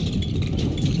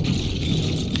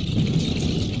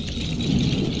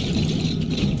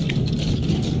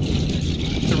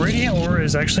 The Radiant Aura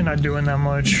is actually not doing that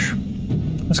much.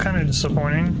 That's kind of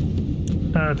disappointing.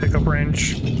 Pickup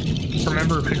range.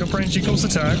 Remember, pickup range equals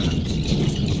attack.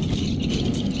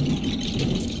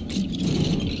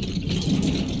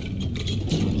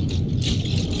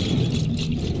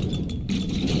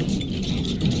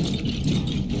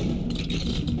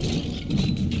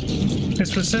 It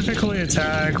specifically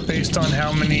attack based on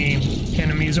how many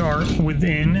enemies are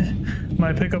within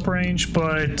my pickup range,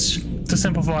 but to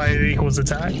simplify, it equals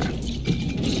attack.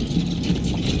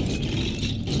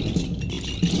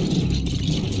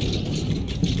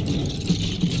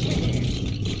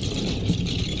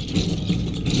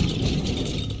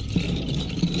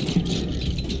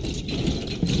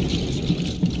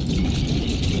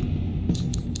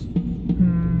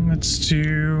 Let's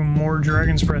do more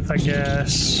Dragon's Breath, I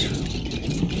guess.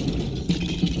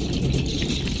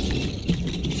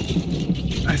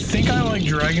 I think I like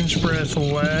Dragon's Breath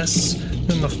less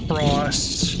than the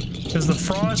Frost, because the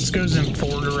Frost goes in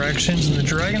 4 directions, and the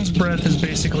Dragon's Breath is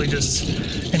basically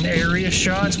just an area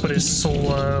shot, but it's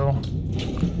slow.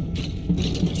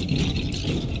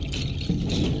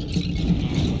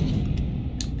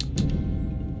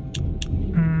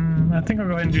 I think I'll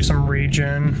go ahead and do some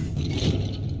regen.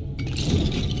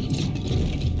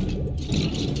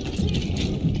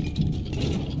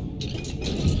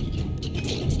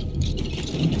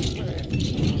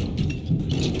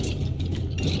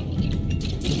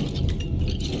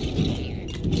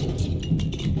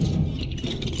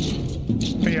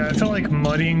 I felt like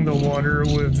muddying the water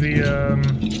with the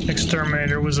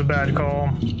exterminator was a bad call.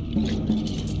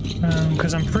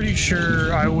 Because I'm pretty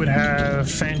sure I would have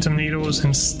Phantom Needles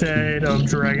instead of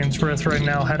Dragon's Breath right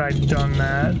now had I done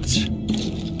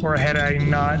that. Or had I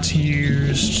not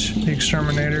used the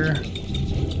exterminator.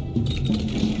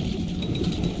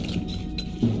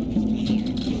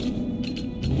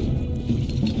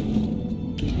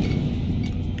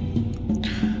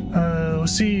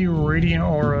 Let's see, Radiant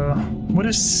Aura. What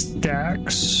is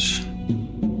stacks?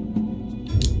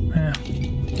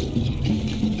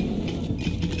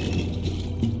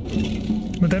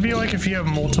 Would that be like if you have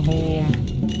multiple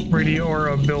radio or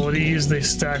abilities, they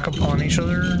stack upon each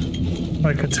other?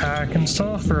 Like attack and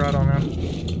stuff? Or I don't know.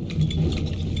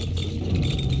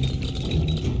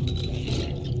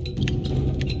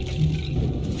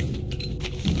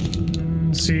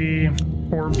 Let's see.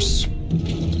 Orbs.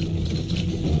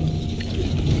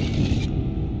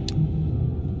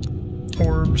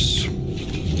 Orbs.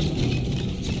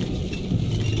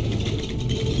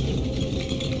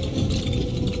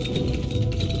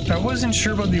 I wasn't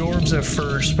sure about the orbs at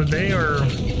first, but they are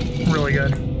really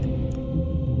good.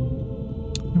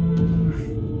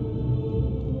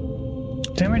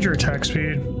 Damage or attack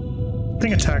speed? I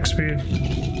think attack speed.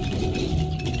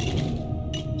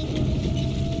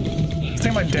 I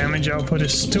think my damage output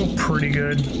is still pretty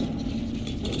good.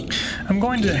 I'm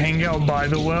going to hang out by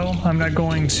the well. I'm not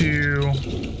going to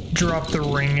drop the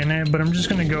ring in it, but I'm just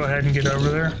going to go ahead and get over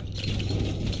there.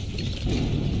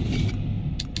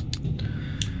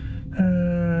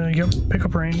 Yep,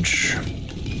 pickup range.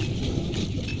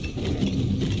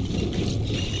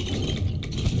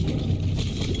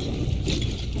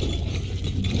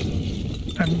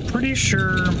 I'm pretty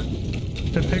sure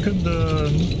the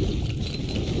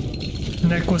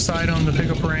necklace item, the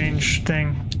pickup range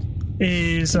thing,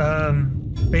 is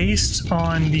based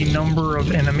on the number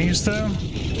of enemies though.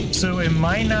 So it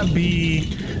might not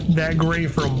be that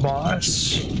great for a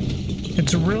boss.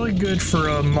 It's really good for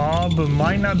a mob, but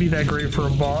might not be that great for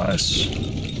a boss.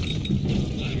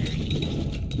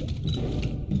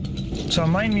 So I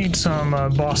might need some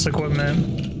boss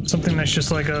equipment. Something that's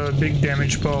just like a big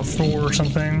damage buff or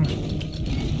something.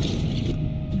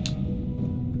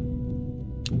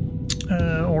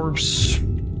 Orbs.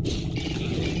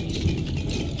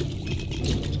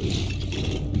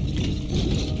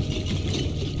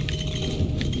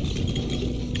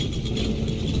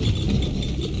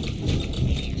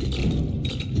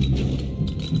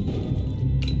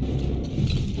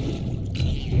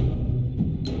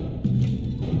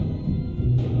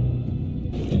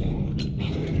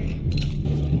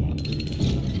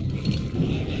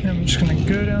 I'm just gonna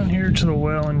go down here to the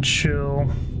well and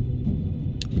chill.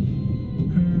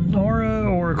 Aura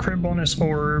or crit bonus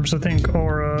orbs? I think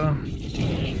aura.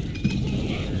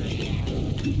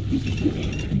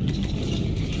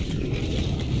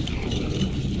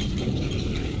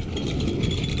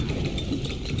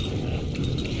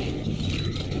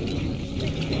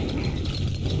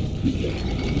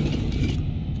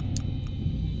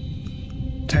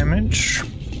 Damage?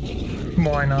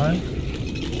 Why not?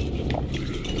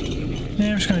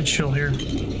 Yeah, I'm just gonna chill here.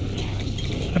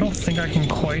 I don't think I can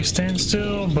quite stand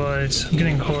still, but I'm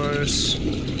getting close.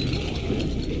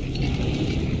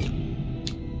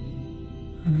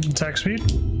 Attack speed.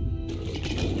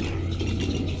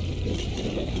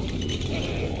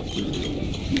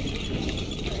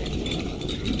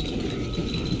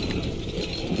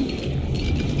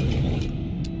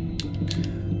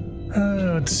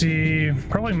 Let's see,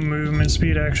 probably movement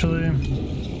speed actually.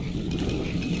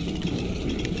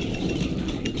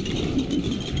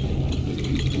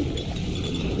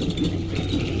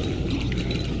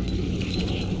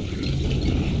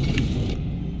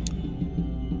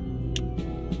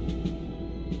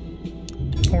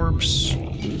 Orbs.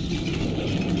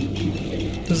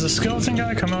 Does the skeleton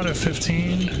guy come out at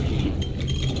 15?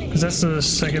 Because that's the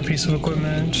second piece of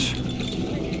equipment.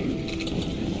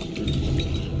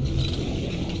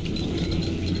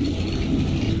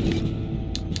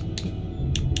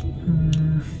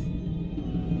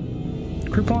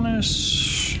 Crit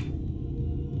bonus.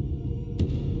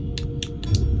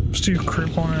 Let's do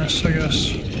crit bonus, I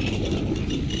guess.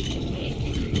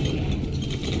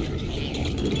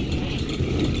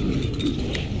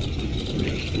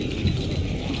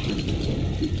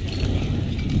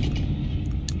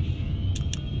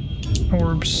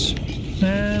 Orbs.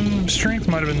 And strength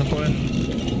might have been the play.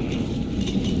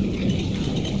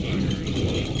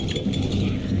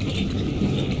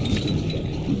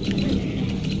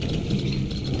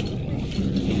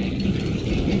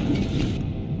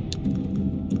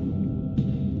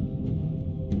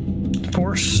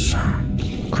 Force.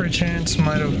 Crit chance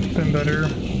might have been better.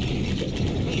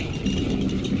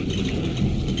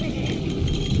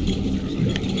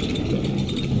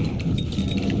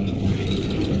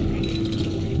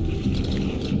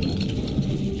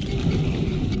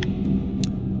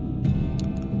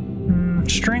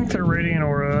 Strength or radiant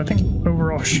aura? I think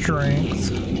overall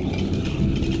strength.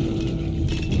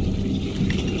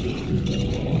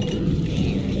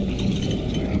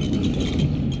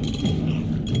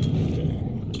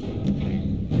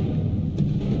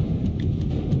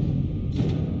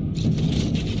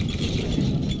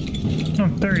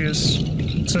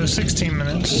 areas. So 16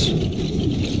 minutes.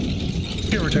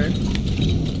 Give or take.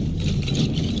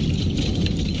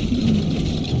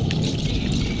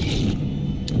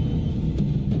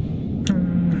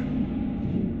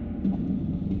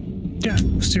 Yeah,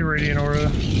 let's do Radiant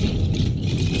Aura.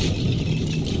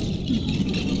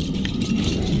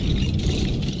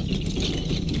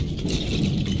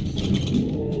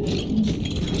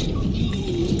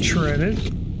 Shredded.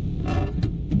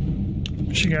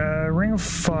 She got Ring of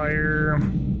Fire.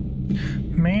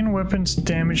 Main weapons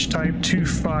damage type to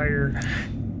fire.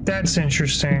 That's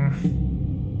interesting.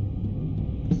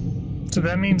 So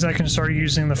that means I can start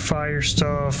using the fire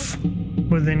stuff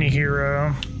with any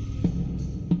hero.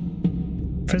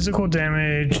 Physical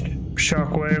damage,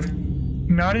 shockwave.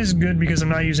 Not as good because I'm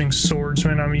not using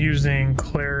swordsman, I'm using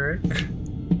cleric.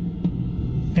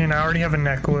 And I already have a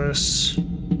necklace.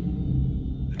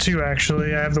 Two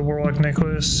actually. I have the warlock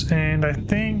necklace, and I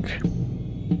think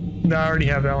I already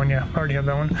have that one. Yeah, I already have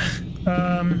that one.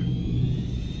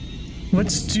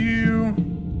 Let's do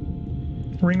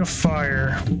Ring of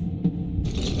Fire.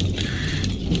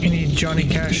 Any Johnny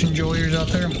Cash enjoyers out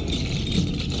there?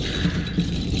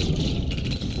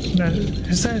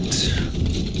 Is that?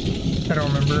 I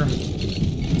don't remember.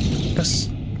 That's.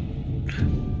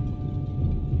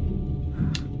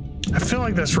 I feel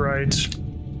like that's right.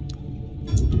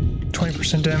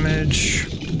 20% damage.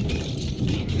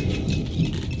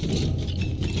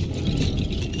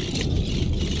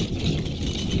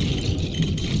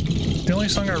 The only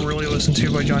song I really listen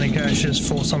to by Johnny Cash is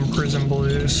Folsom Prison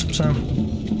Blues, so.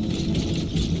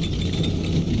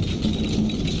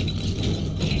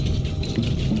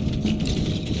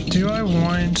 Do I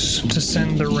want to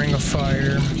send the Ring of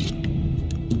Fire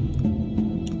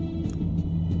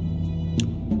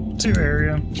to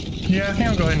area? Yeah, I think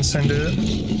I'll go ahead and send it.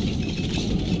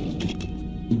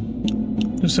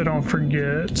 Just so I don't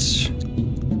forget.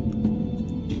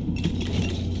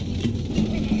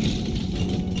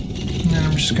 And then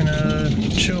I'm just gonna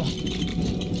chill.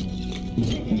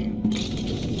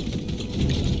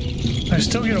 I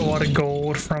still get a lot of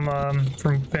gold from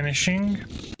finishing.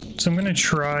 So I'm gonna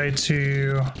try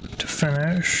to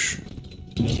finish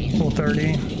level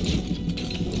 30.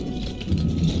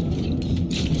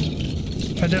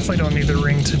 I definitely don't need the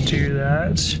ring to do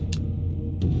that.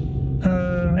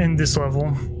 In this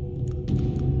level.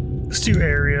 Let's do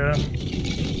area.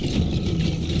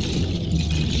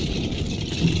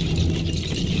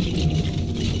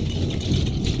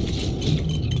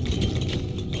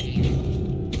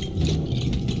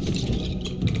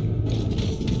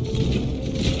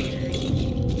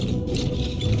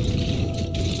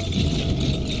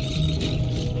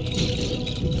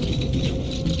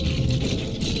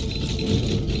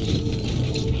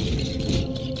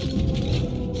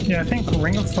 Yeah, I think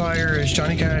Ring of Fire is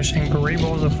Johnny Cash and Great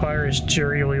Balls of Fire is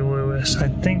Jerry Lee Lewis. I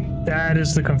think that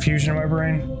is the confusion in my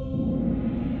brain.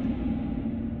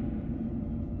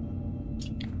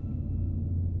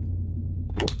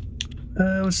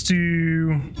 Let's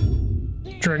do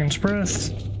Dragon's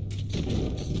Breath.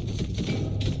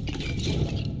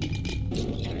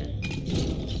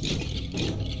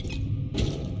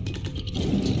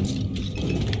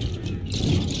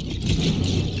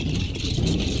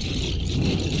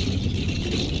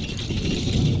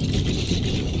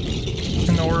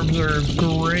 Orbs are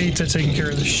great at taking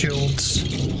care of the shields.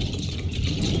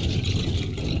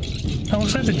 Oh,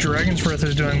 looks like the Dragon's Breath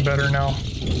is doing better now,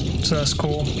 so that's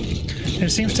cool. It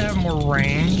seems to have more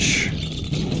range,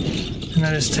 and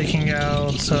that is taking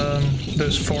out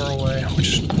those far away,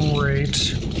 which is great.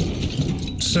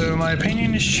 So my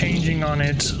opinion is changing on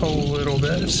it a little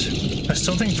bit. I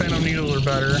still think Phantom Needles are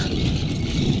better.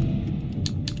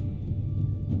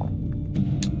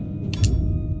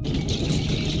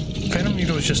 Phantom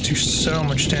Needles just do so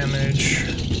much damage.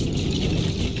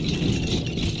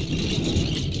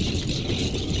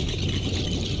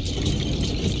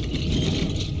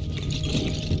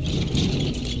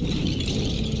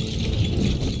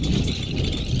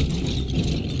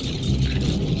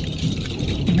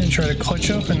 I'm gonna try to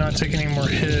clutch up and not take any more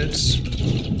hits.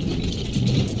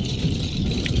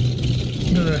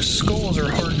 The skulls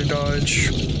are hard to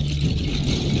dodge.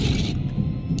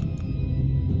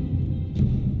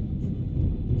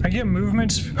 I get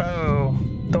movement. Oh,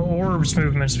 the orb's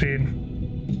movement speed.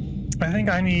 I think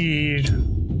I need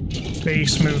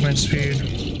base movement speed.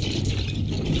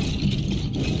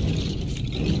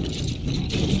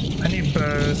 I need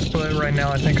both, but right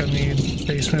now I think I need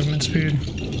base movement speed.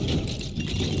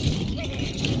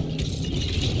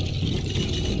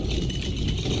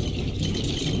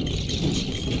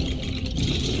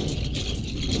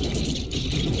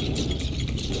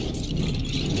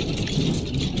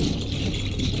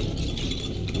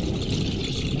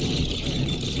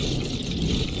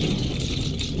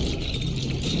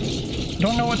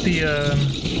 don't know what the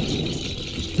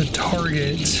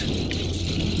target,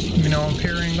 you know,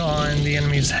 appearing on the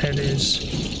enemy's head is.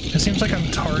 It seems like I'm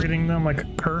targeting them like a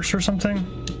curse or something.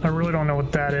 I really don't know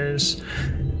what that is.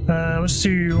 Let's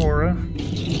do aura.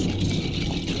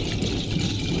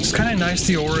 It's kind of nice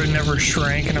the aura never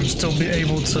shrank and I'm still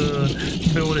able to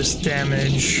build its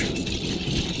damage.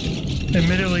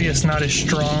 Admittedly, it's not as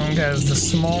strong as the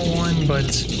small one, but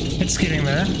it's getting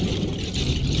there.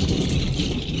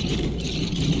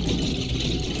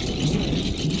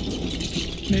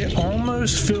 It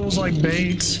almost feels like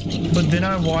bait, but then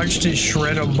I watched it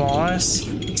shred a boss,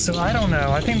 so I don't know.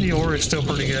 I think the aura is still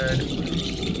pretty good.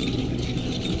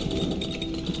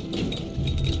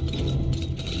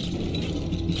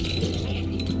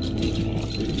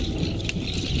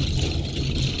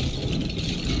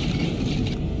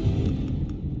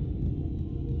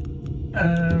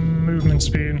 Movement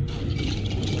speed.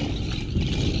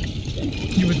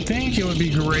 You would think it would be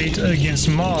great against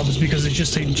mobs because it's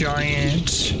just a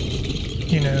giant,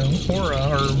 you know,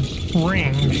 aura or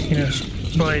ring, you know,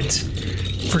 but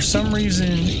for some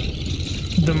reason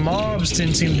the mobs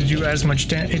didn't seem to do as much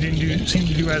damage. It didn't seem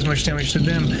to do as much damage to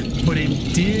them, but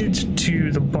it did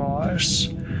to the boss.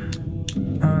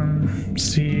 Let's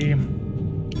see.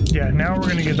 Yeah, now we're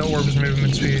gonna get the orb's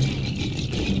movement speed.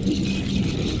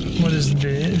 What is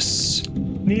this?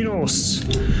 Needles.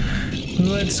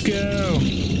 Let's go.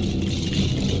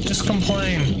 Just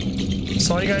complain.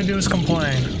 That's all you gotta do is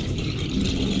complain.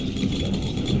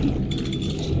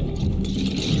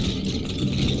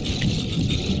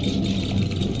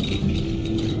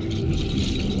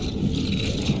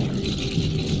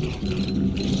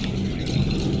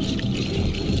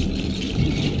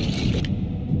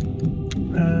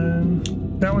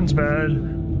 That one's bad.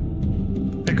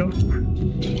 Pick up.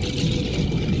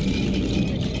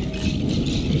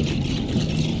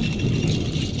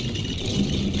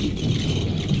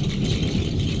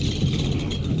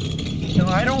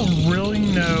 I don't really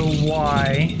know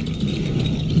why,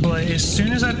 but as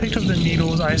soon as I picked up the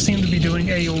needles, I seem to be doing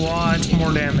a lot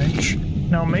more damage.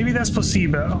 Now, maybe that's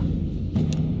placebo,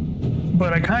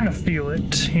 but I kind of feel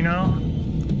it, you know?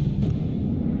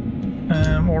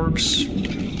 Orbs.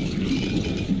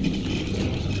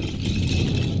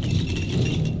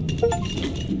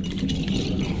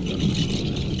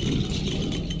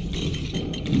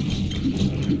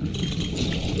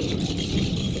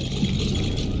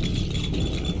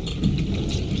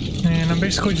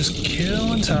 Basically just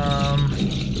killing time,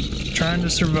 trying to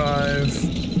survive.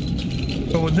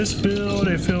 But with this build,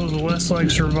 it feels less like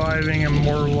surviving and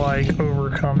more like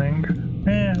overcoming.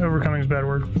 Overcoming is a bad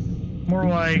word. More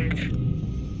like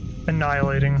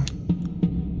annihilating.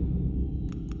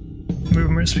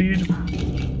 Movement speed.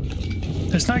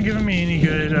 It's not giving me any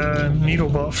good needle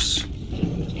buffs.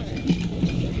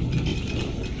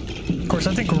 Of course,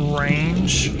 I think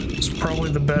range is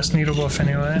probably the best needle buff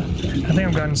anyway. I think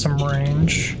I've gotten some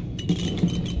range.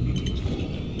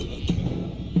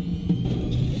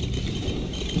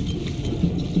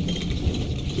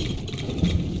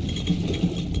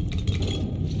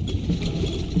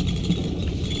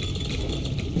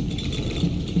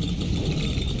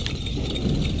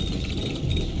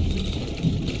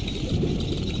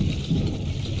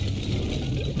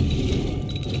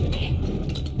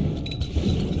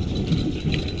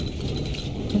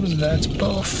 That's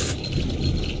buff.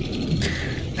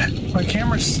 My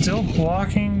camera's still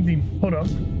blocking the... Hold up.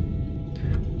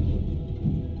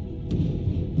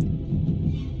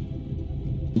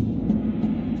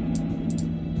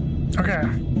 Okay.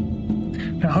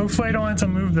 Now hopefully I don't have to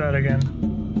move that again.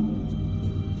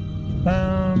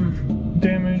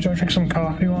 Damage. I'll drink some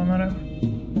coffee while I'm at it.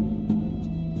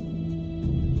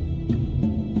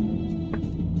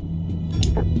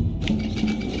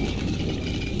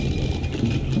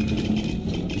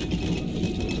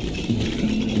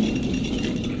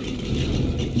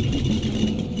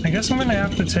 I guess I'm gonna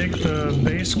have to take the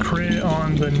base crit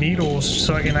on the needles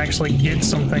so I can actually get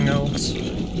something else.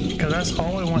 Because that's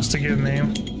all it wants to give me.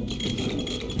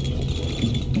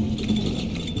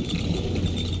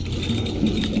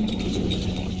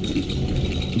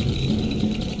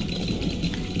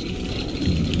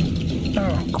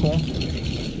 Oh, cool.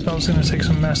 I was gonna take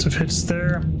some massive hits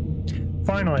there.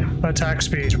 Finally, attack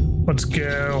speed. Let's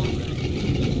go.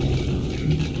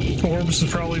 Orbs is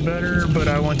probably better, but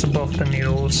I want to buff the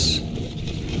needles.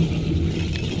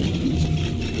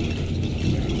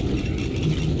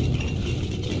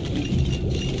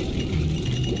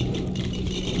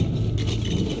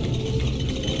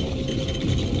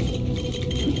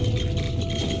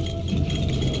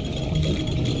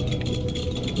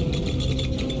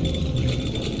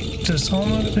 Just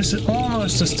almost, this is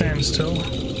almost a standstill.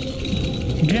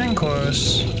 Getting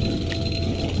close.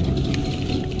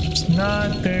 It's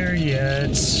not there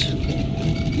yet.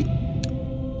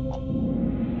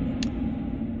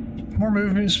 More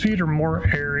movement speed or more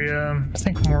area? I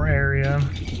think more area.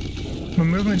 My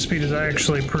movement speed is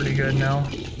actually pretty good now.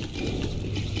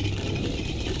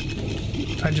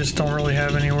 I just don't really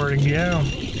have anywhere to go.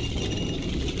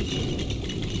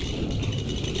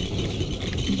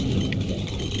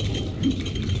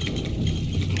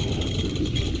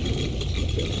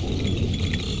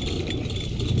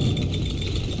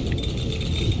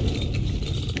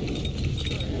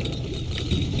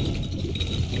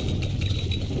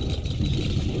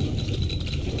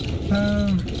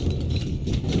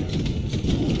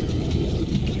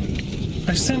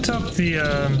 I sent up the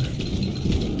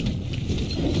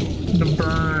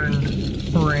burn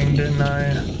ring, didn't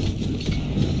I?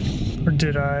 Or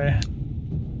did I?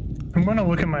 I'm gonna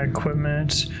look at my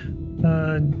equipment.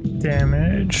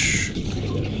 Damage.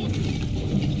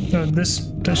 Oh,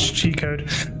 that's cheat code.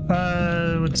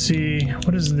 Let's see.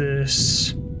 What is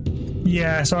this?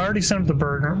 Yeah, so I already sent up the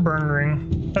burn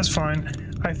ring. That's fine.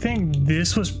 I think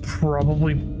this was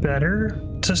probably better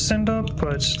to send up,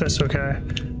 but that's okay.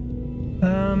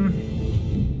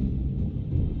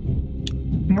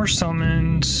 More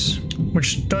summons,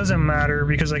 which doesn't matter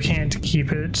because I can't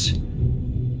keep it.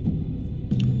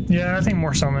 Yeah, I think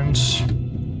more summons.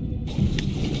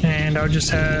 And I'll just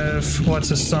have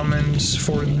lots of summons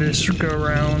for this go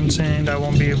round, and I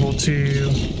won't be able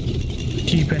to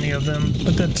keep any of them.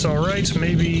 But that's alright,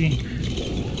 maybe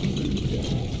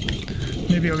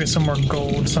I'll get some more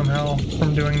gold somehow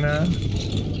from doing that.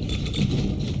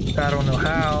 I don't know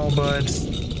how, but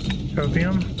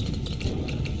opium.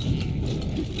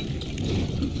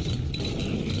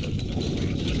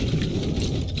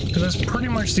 Because that's pretty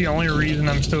much the only reason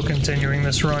I'm still continuing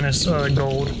this run is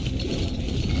gold.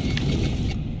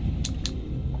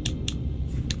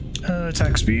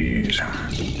 Attack speed.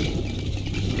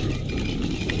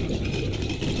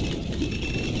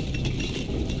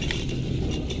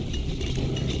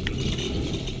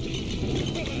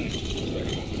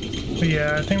 But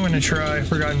yeah, I think I'm gonna try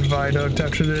Forgotten Viaduct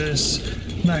after this.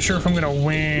 I'm not sure if I'm gonna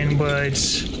win, but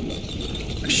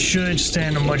I should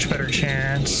stand a much better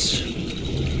chance.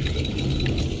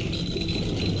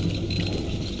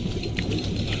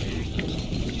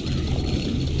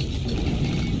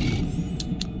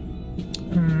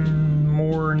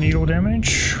 More needle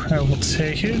damage. I will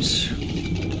take it.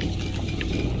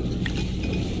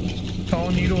 All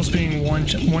needles being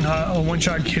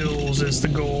one-shot kills is the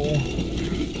goal.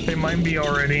 They might be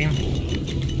already.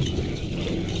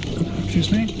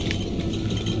 Excuse me.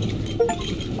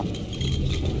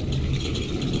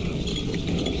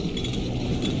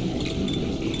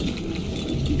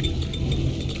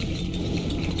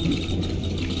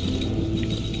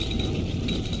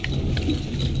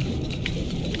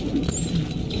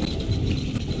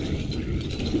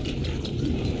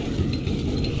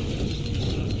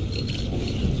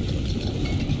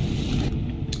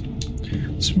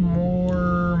 It's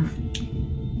more.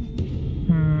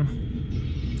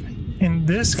 In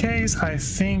this case, I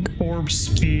think orb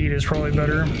speed is probably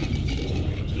better.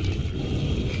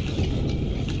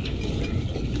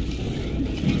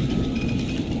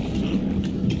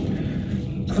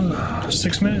 Ugh,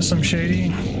 6 minutes, some shady.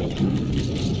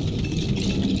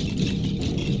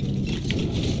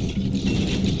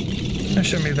 That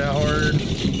shouldn't be that hard.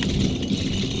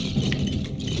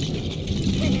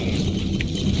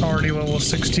 Already level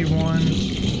 61.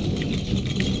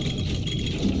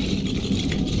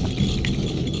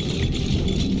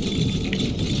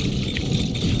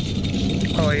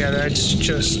 Oh yeah, that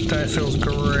feels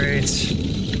great.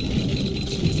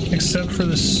 Except for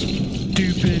the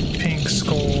stupid pink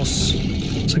skulls.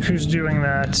 It's like, who's doing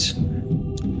that?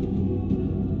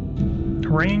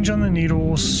 Range on the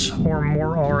needles or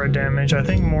more aura damage? I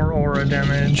think more aura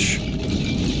damage.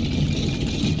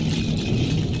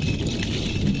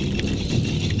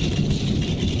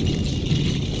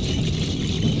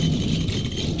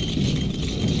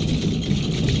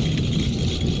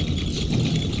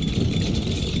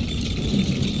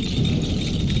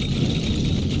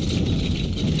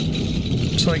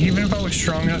 So like, even if I was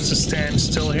strong enough to stand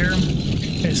still here,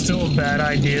 it's still a bad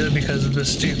idea because of the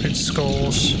stupid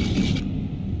skulls.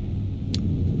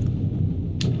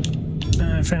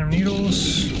 Phantom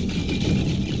needles.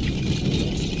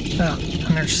 Oh,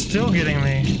 and they're still getting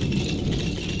me.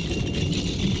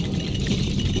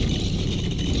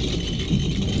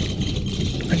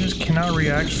 I just cannot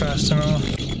react fast enough.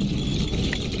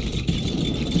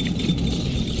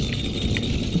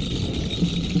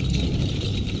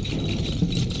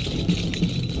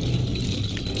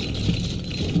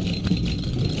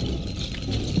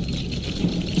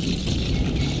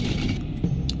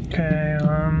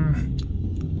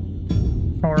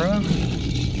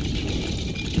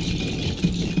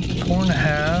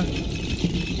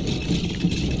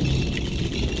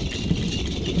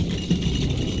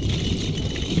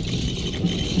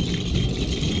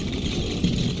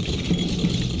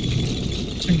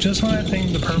 just when I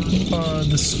think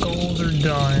the skulls are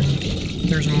done,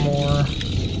 there's more.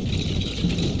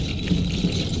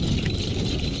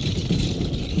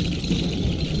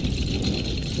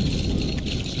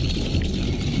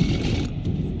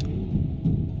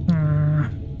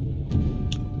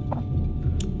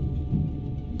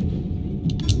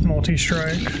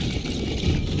 Multi-strike.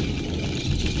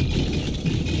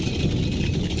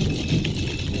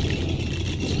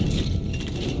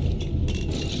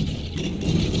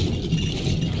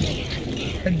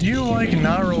 I do like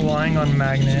not relying on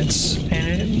magnets,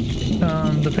 and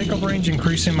the pickup range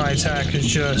increasing my attack is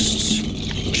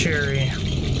just cherry.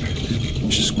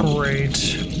 It's just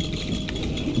great.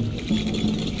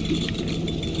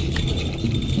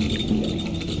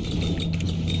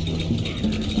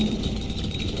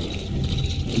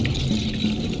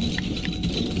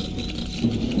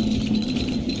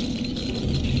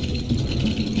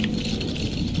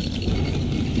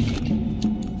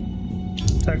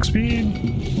 Attack speed.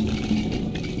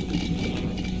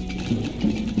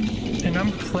 And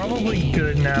I'm probably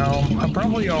good now. I'm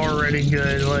probably already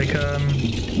good. Like,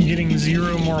 getting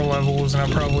 0 more levels and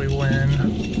I'll probably win.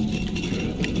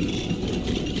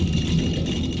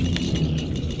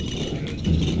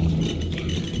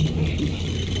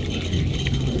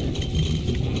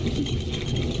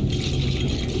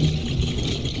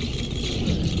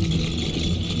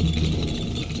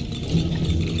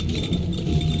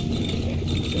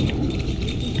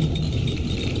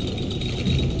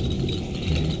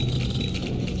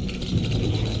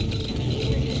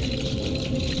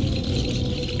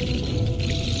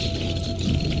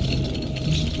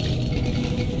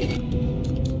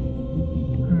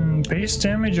 Base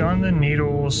damage on the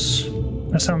needles.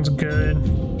 That sounds good.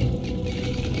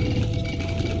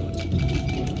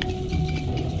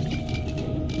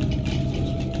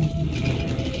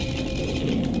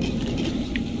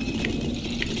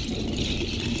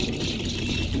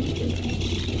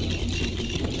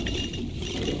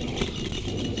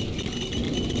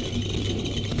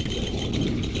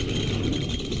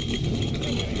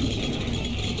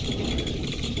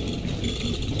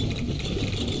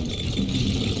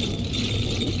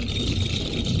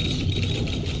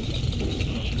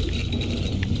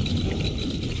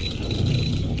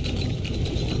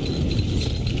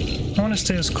 I want to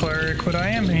stay as cleric, but I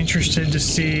am interested to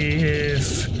see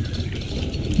if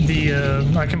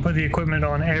I can put the equipment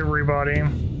on everybody.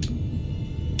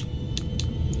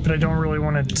 But I don't really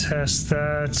want to test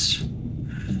that.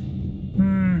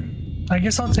 I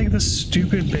guess I'll take the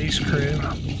stupid base crit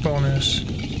bonus.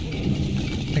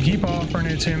 They keep offering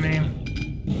it to me.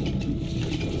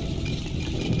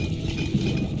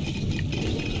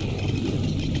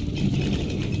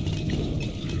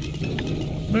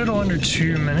 Little under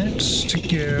 2 minutes to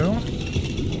go.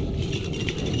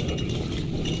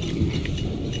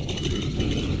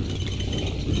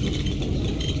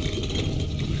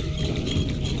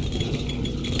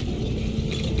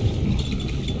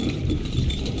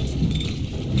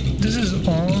 This is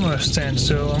almost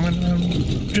standstill. I'm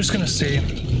just gonna see.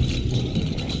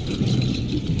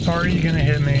 Are you gonna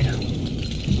hit me?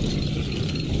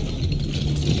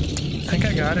 I think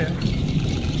I got it.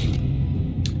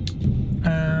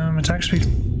 Attack speed.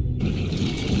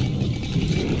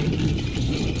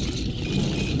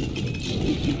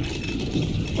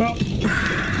 Well,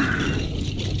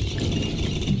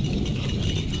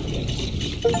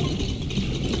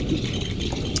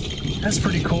 that's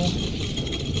pretty cool.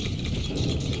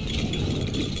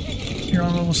 You're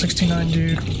on level 69,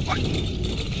 dude. What?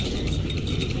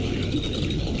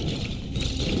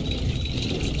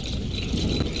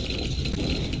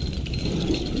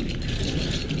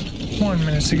 1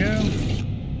 minute to go.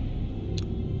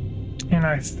 And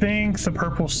I think the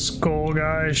purple skull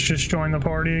guys just joined the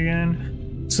party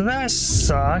again. So that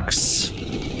sucks.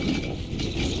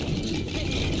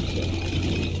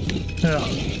 Ugh.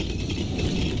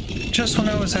 Just when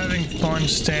I was having fun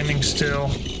standing still,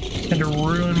 and to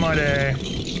ruin my day.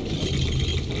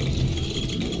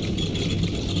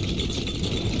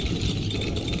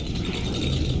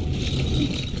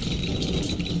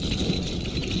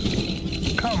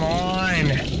 Come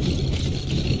on!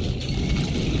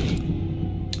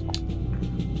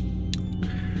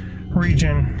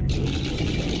 Regen.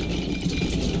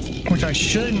 Which I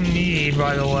shouldn't need,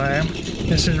 by the way.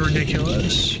 This is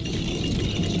ridiculous.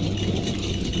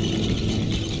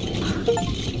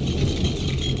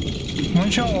 Why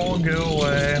don't y'all all go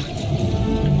away?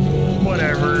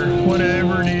 Whatever.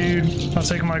 Whatever, dude. I'll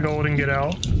take my gold and get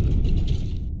out.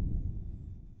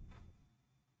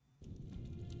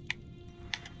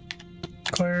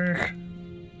 Cleric.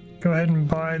 Go ahead and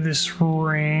buy this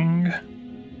ring.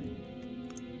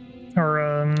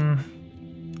 Or,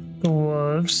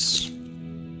 gloves.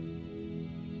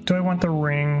 Do I want the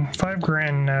ring? 5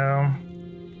 grand, no.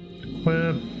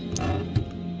 Whip.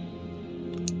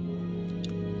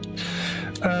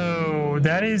 Oh,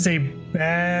 that is a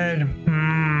bad,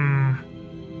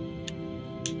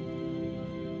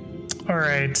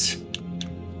 Alright.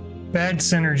 Bad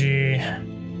synergy.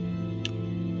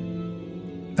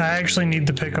 I actually need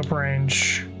the pickup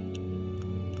range.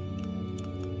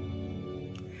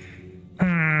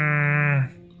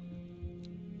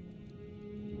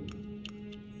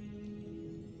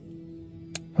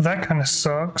 Well, that kind of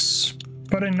sucks.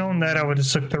 But I'd known that, I would have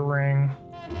took the ring.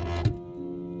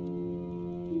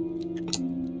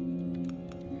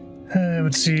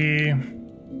 Let's see.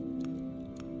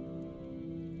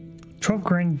 12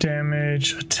 grand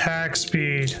damage, attack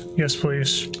speed. Yes,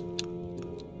 please.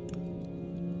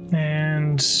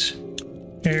 And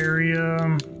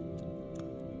area.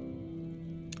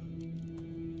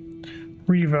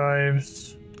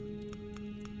 Revives.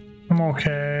 I'm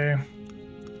okay.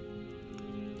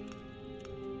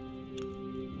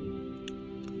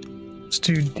 Let's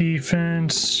do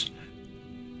defense.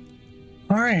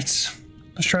 All right,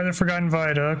 let's try the Forgotten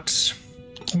Viaduct.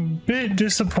 I'm a bit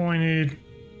disappointed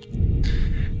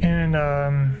in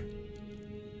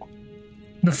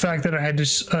the fact that I had to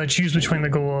choose between the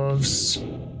gloves,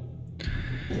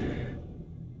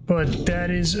 but that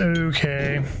is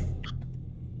okay.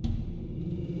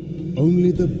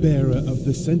 Only the bearer of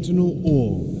the Sentinel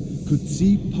Orb could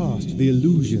see past the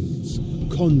illusions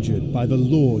conjured by the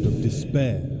Lord of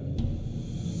Despair.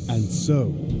 And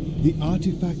so, the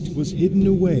artifact was hidden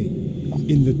away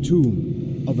in the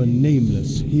tomb of a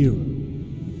nameless hero.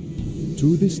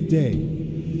 To this day,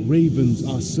 ravens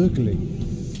are circling.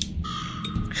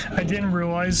 I didn't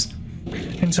realize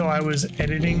until I was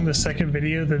editing the second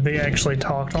video that they actually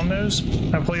talked on those.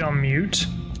 I play on mute,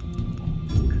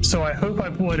 so I hope I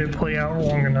let it play out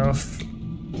long enough.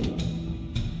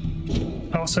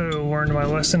 I also learned my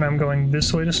lesson. I'm going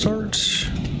this way to start.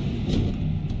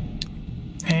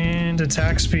 And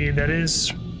attack speed, that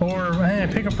is, or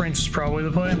pickup range is probably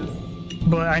the play,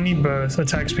 but I need both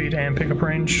attack speed and pickup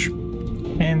range.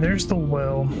 And there's the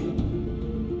well.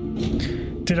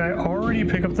 Did I already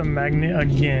pick up the magnet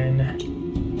again?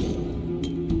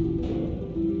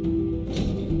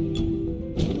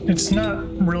 It's not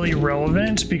really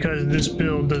relevant because this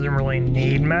build doesn't really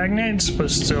need magnets,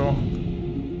 but still.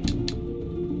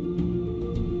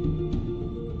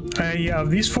 Yeah, of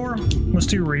these 4, let's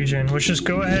do region. Let's just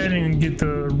go ahead and get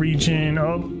the region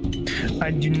up. I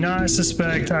do not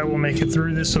suspect I will make it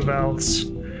through this without,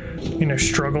 you know,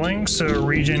 struggling, so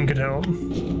region could help.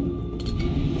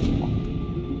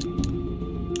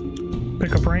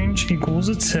 Pickup range equals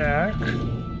attack.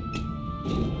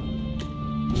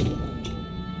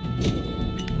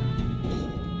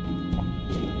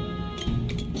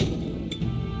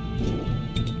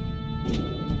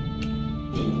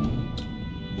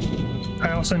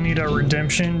 I also need a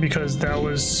redemption because that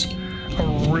was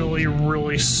a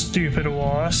really stupid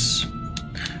loss.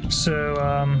 So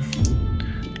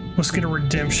let's get a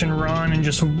redemption run and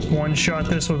just one-shot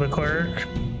this with a cleric.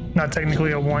 Not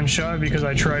technically a one-shot because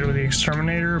I tried with the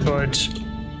exterminator, but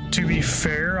to be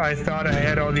fair, I thought I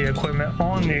had all the equipment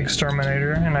on the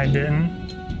exterminator and I didn't.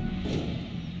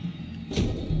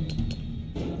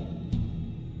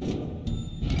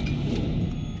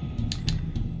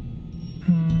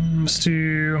 Let's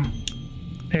do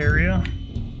area.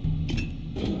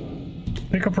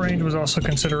 Pickup range was also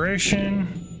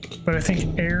consideration, but I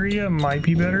think area might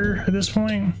be better at this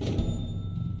point.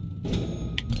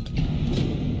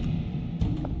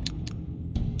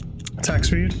 Attack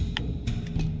speed.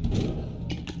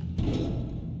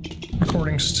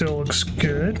 Recording still looks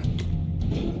good.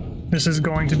 This is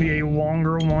going to be a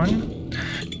longer one,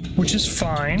 which is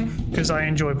fine because I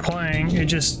enjoy playing. It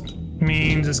just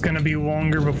means it's going to be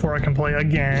longer before I can play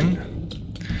again,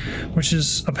 which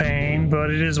is a pain, but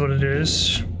it is what it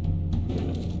is.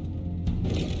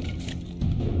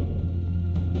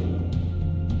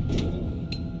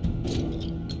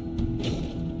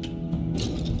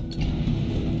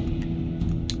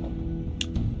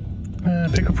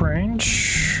 Pickup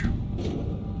range.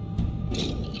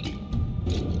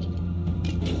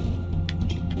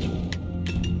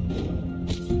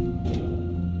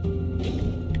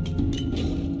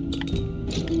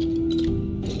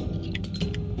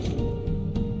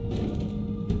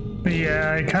 But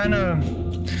yeah, I kind of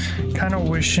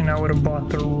wishing I would have bought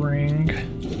the ring.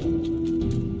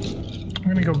 I'm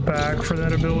gonna go back for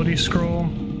that ability scroll.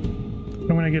 I'm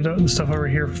gonna get the stuff over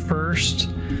here first.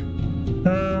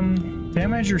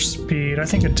 Damage or speed? I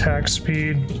think attack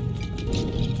speed.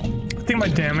 I think think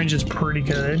my damage is pretty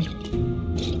good.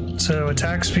 So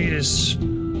attack speed is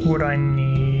what I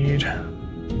need.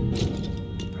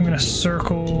 I'm gonna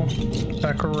circle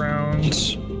back around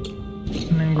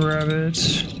and then grab it.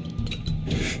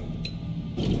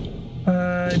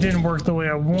 It didn't work the way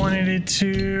I wanted it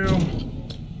to.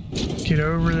 Get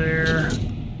over there.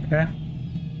 Okay.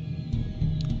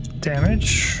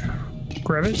 Damage.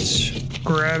 Grab it.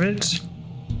 Grab it.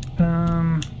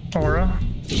 Aura.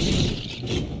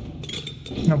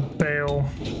 No, bail.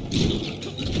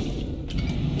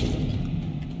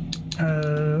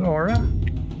 Aura.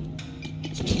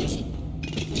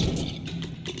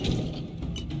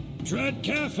 Tread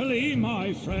carefully,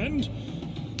 my friend.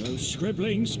 Those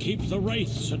scribblings keep the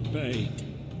wraiths at bay.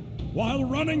 While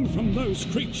running from those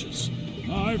creatures,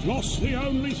 I've lost the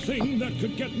only thing that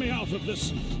could get me out of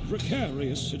this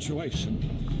precarious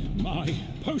situation. My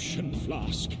potion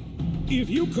flask. If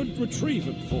you could retrieve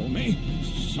it for me,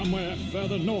 somewhere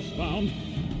further northbound,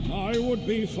 I would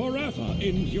be forever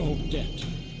in your debt.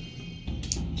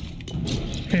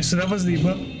 Okay, so that was the...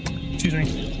 excuse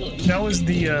me. That was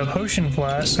the potion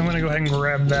flask. I'm gonna go ahead and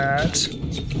grab that.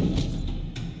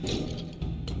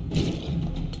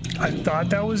 I thought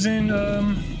that was in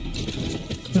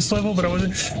this level, but I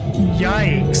wasn't.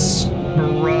 Yikes.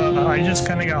 Bruh, I just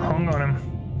kind of got hung on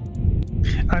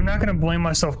him. I'm not gonna blame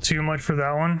myself too much for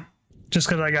that one, just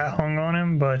because I got hung on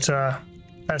him, but that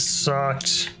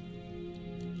sucked.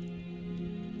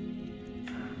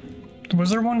 Was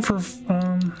there one for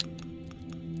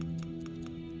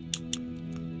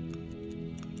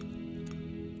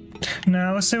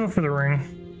no, let's save it for the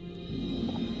ring.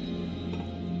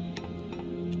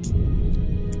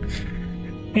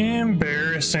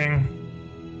 Embarrassing.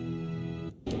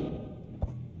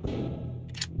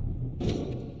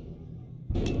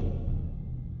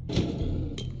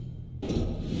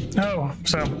 Oh,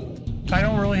 so I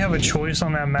don't really have a choice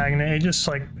on that magnet. It just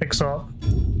like picks up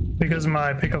because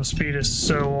my pickup speed is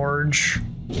so large.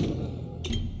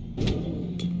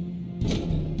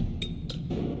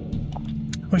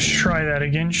 Let's try that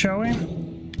again, shall we?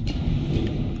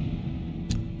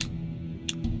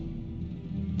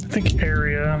 I think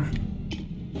area.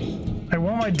 I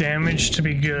want my damage to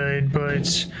be good,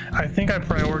 but I think I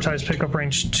prioritize pickup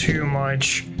range too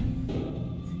much.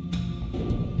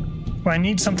 I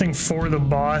need something for the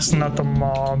boss, not the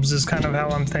mobs, is kind of how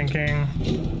I'm thinking.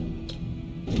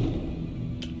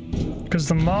 Because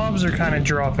the mobs are kind of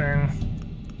dropping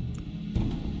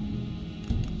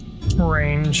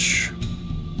range.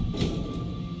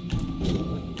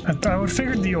 I would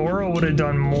figure the aura would have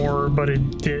done more, but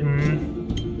it didn't.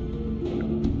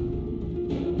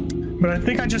 But I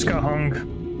think I just got hung.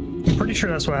 I'm pretty sure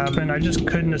that's what happened. I just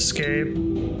couldn't escape.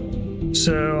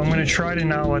 So I'm gonna try to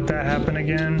not let that happen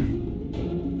again.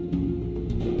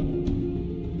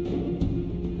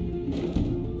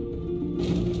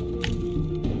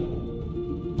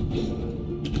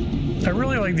 I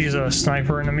really like these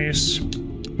sniper enemies.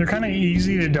 They're kind of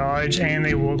easy to dodge and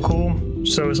they look cool.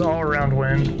 So it's all around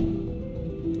win.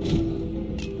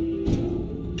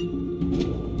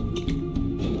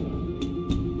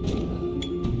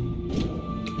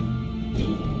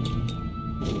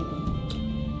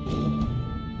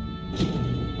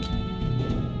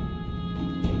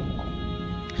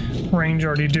 Range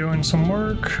already doing some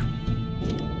work.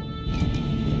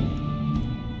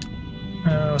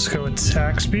 Let's go with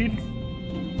attack speed.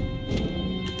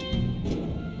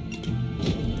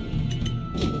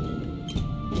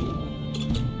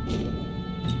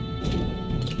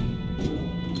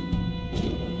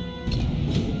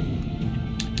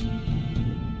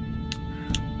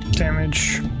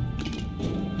 Damage.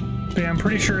 But yeah, I'm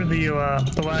pretty sure the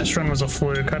last run was a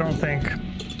fluke. I don't think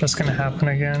that's gonna happen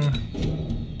again.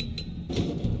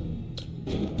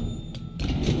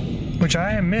 Which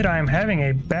I admit I am having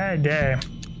a bad day.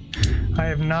 I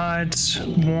have not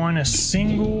won a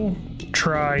single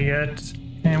try yet,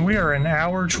 and we are an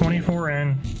hour 24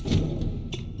 in.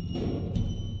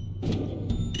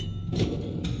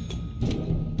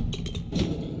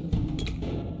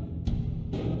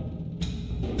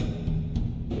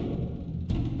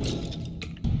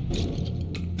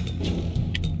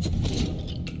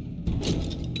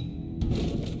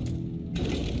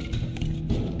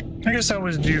 I guess I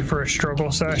was due for a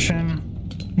struggle session.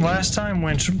 Last time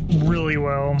went really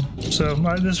well, so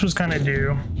this was kind of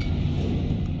due.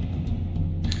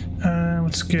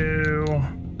 Let's go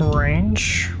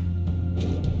range.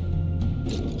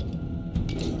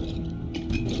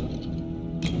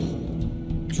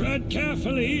 Tread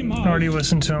carefully, my... Already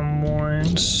listened to him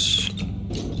once.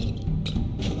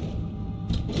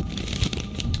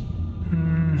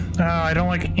 I don't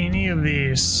like any of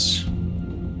these.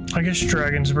 I guess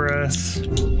Dragon's Breath.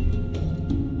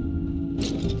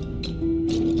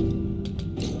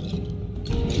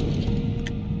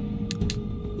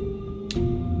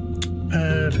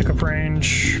 Pickup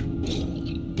range.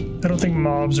 I don't think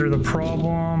mobs are the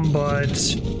problem, but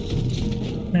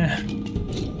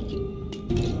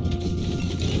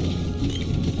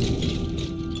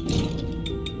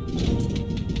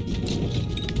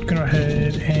Go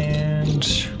ahead and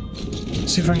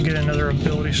see if I can get another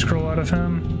ability scroll out of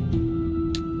him.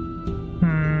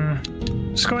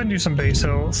 Let's go ahead and do some base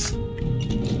health.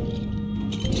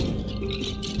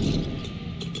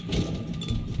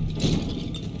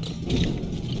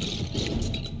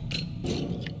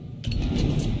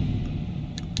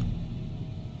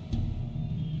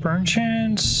 Burn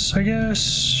chance, I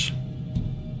guess.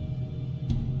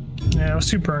 Yeah, let's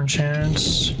do burn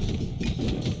chance.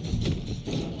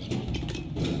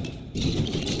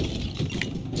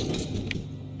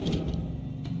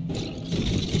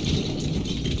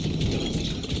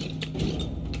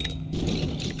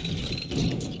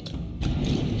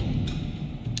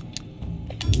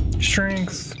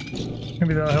 Strength.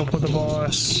 Maybe that'll help with the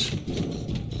boss.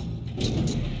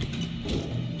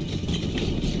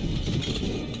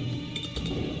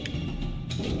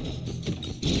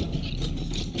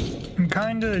 I'm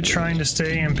kinda trying to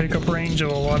stay in pickup range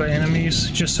of a lot of enemies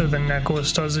just so the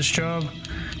necklace does its job.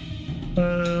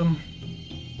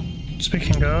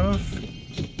 Speaking of,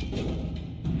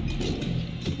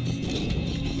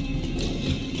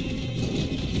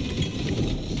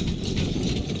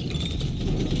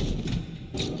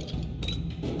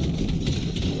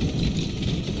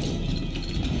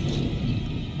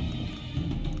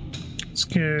 let's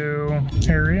go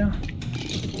area.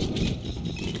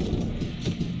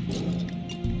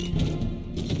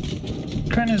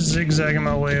 Kind of zigzagging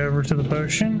my way over to the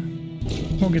potion.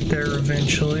 We'll get there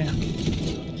eventually.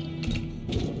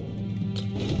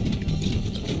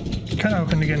 Kind of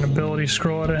hoping to get an ability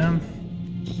scroll out of him.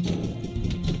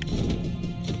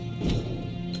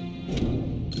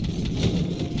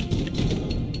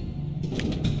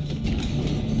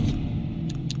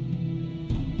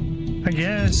 I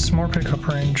guess more pickup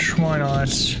range. Why not?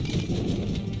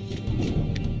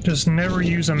 Just never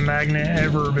use a magnet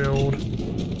ever build.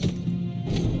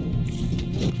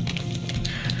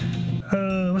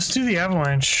 Let's do the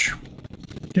avalanche.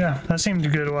 Yeah, that seemed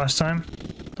good last time.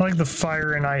 I like the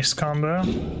fire and ice combo.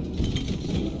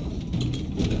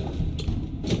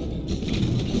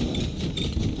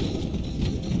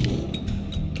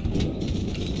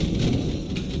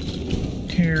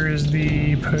 Here is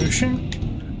the potion.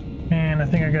 And I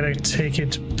think I gotta take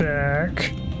it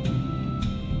back.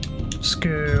 Let's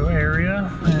go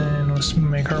area and let's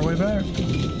make our way back.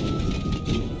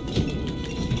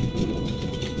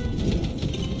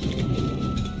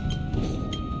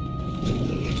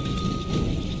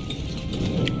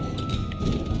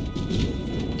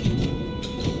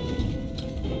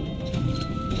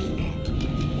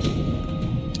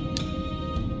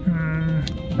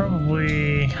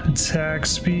 Probably attack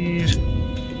speed.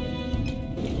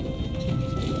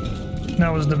 That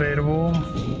was debatable.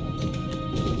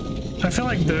 I feel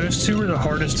like those two are the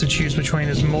hardest to choose between,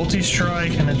 is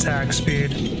multi-strike and attack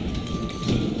speed.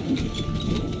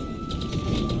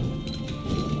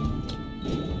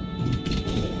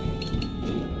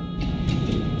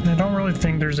 I don't really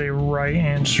think there's a right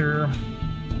answer.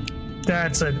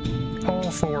 That's a all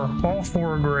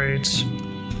four grades.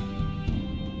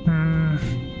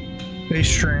 Base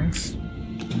strength.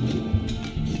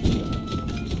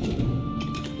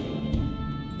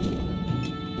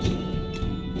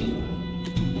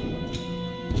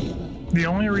 The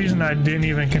only reason I didn't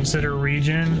even consider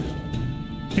regen,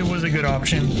 it was a good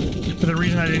option, but the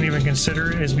reason I didn't even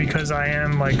consider it is because I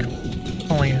am like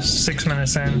only 6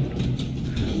 minutes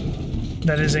in.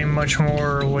 That is a much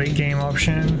more late game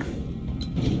option.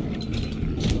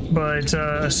 But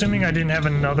assuming I didn't have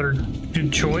another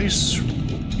good choice,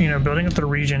 you know, building up the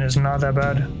regen is not that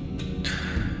bad.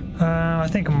 I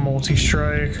think a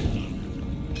multi-strike.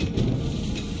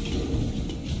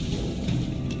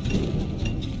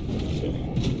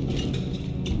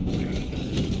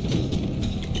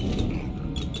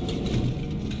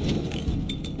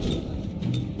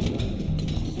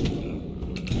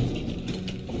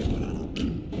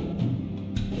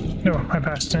 No, I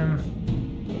passed him.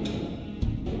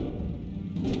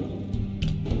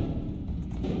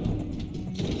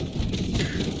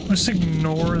 Let's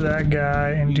ignore that guy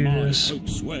and do this. My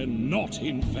hopes were not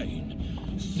in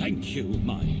vain. Thank you,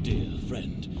 my dear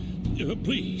friend.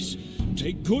 Please,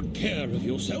 take good care of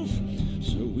yourself,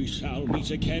 so we shall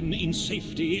meet again in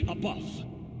safety above.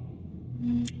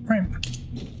 Right.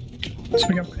 So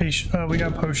we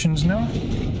got potions now.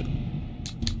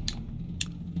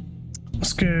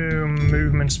 Let's go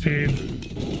movement speed.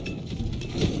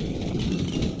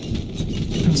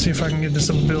 And see if I can get this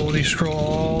ability scroll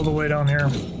all the way down here.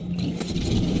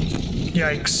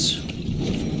 Yikes.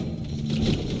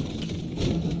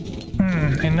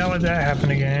 And now let that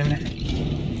happen again.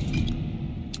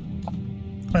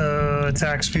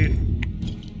 Attack speed.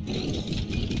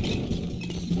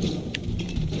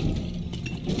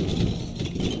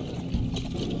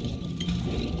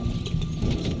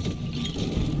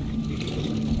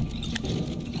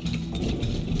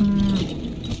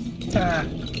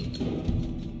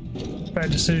 Bad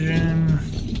decision.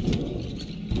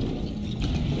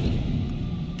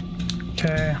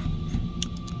 Okay.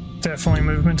 Definitely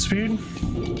movement speed.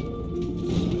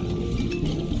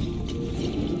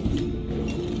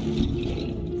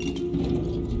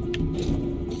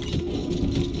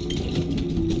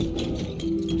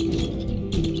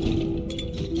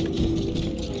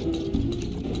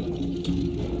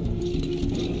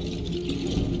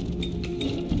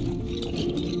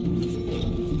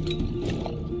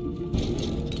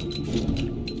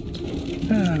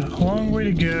 Long way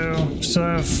to go. Still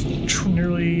have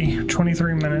nearly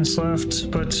 23 minutes left,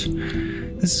 but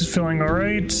this is feeling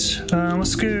alright.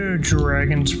 Let's go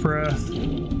Dragon's Breath.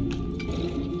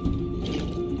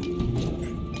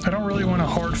 I don't really want to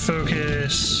hard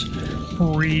focus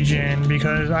regen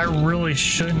because I really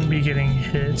shouldn't be getting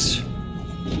hit.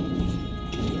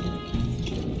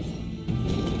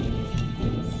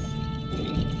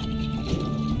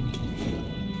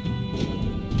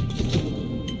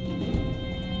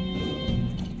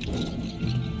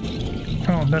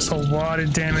 Oh, that's a lot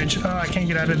of damage. Oh, I can't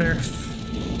get out of there.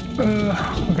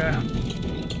 Okay.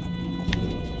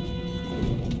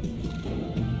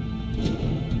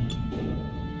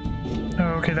 Oh,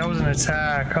 okay, that was an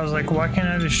attack. I was like, why can't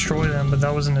I destroy them? But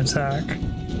that was an attack.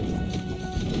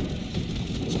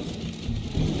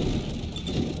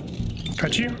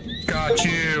 Got you? Got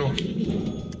you.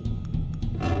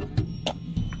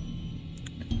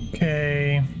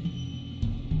 Okay.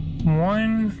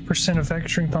 1% effect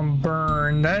strength on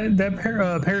burn. That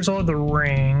pairs all with the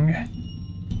ring.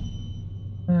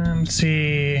 Let's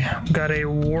see. Got a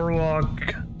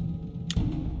warlock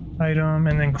item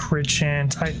and then crit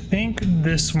chance. I think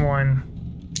this one,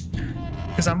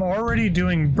 because I'm already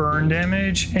doing burn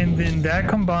damage, and then that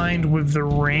combined with the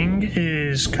ring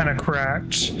is kind of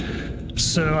cracked.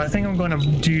 So I think I'm going to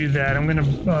do that. I'm going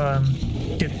to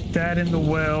get that in the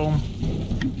well.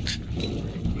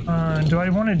 Do I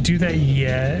want to do that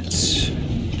yet?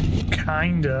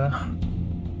 Kinda.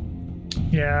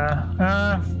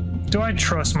 Yeah. Do I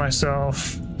trust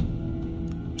myself?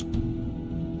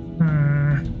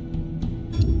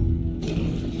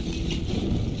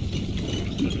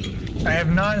 I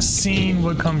have not seen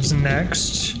what comes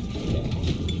next,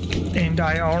 and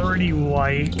I already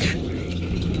like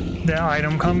that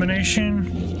item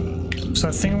combination, so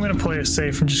I think I'm going to play it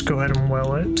safe and just go ahead and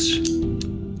well it.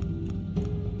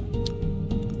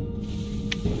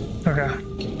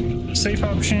 Okay. Safe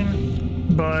option,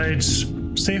 but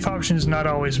safe option is not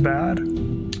always bad.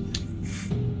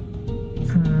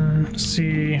 Let's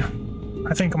see.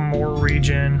 I think more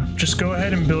regen. Just go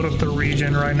ahead and build up the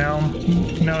regen right now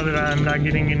that I'm not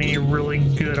getting any really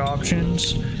good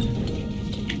options.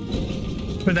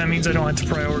 But that means I don't have to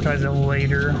prioritize it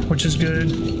later, which is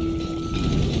good.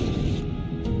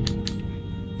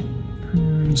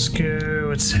 Let's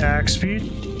go attack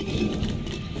speed.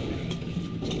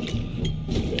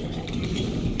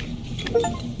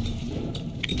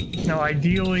 Now,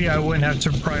 ideally, I wouldn't have to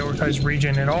prioritize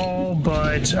regen at all,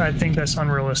 but I think that's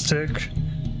unrealistic.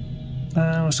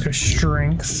 Let's go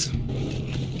strength.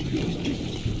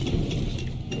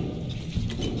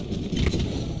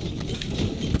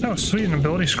 Oh, sweet, an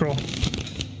ability scroll.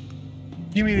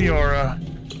 Give me the aura.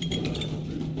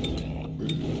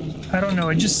 I don't know,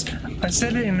 I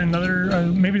said it in another,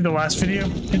 maybe the last video.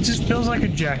 It just feels like a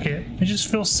jacket. It just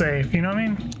feels safe, you know what I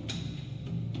mean?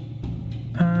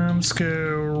 Let's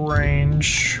go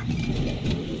range.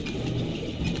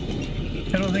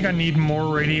 I don't think I need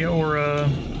more radius or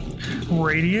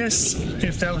radius.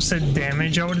 If that was said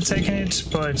damage, I would have taken it,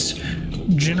 but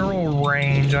general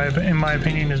range, in my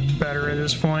opinion, is better at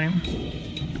this point.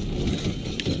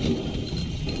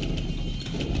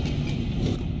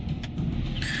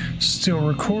 Still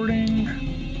recording.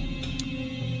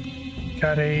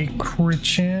 Got a crit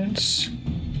chance.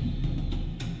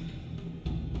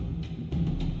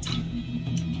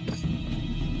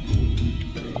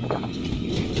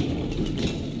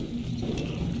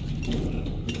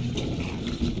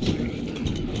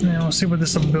 Let's see what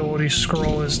this ability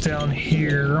scroll is down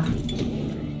here.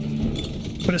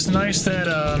 But it's nice that,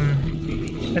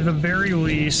 at the very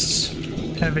least,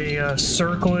 have a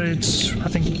circlet, I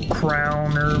think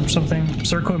crown or something.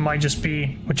 Circlet might just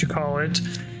be what you call it.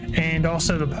 And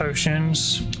also the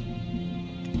potions.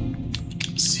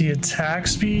 Let's see, attack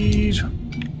speed.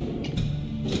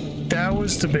 That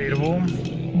was debatable.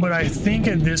 But I think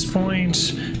at this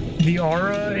point, the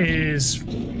aura is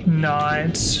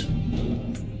not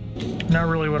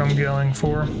really what I'm going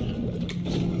for.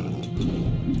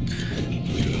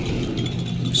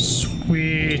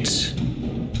 Sweet.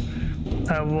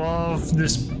 I love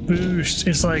this boost.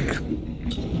 It's like,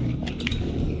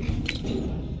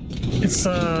 it's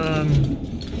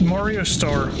Mario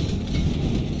Star.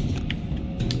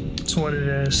 That's what it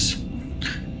is.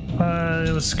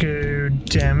 Let's go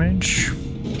damage.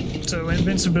 So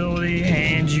invincibility,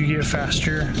 and you get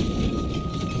faster.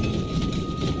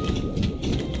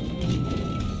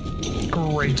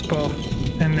 Great buff.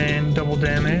 And then double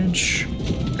damage.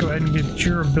 Go ahead and get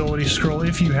your ability scroll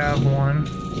if you have one.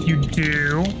 You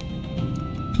do.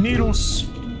 Needles.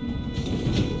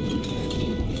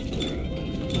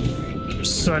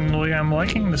 Suddenly I'm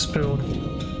liking this build.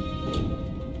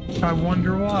 I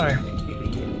wonder why.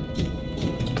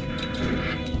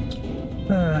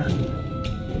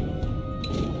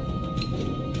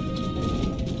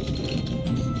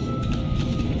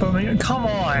 But I mean, come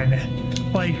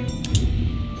on. Like,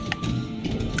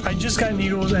 I just got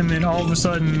needles and then all of a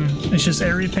sudden it's just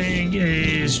everything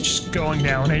is just going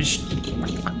down.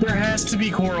 There has to be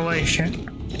correlation.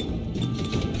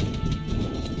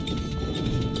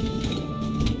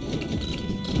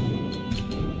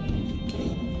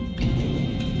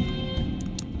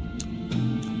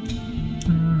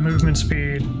 Movement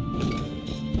speed.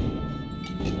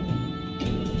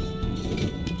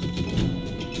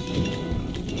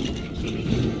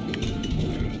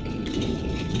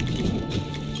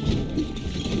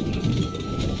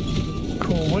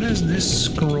 What is this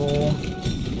scroll?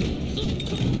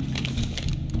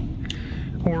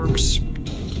 Orbs.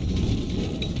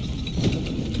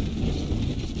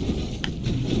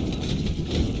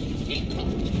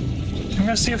 I'm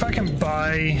gonna see if I can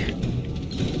buy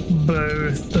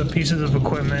both the pieces of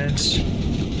equipment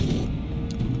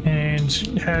and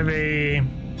have a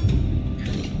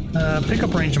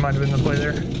pickup range might have been the play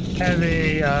there. Have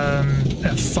a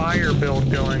fire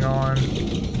build going on.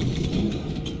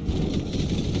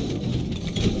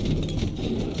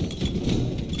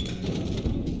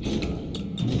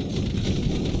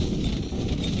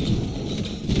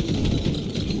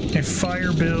 A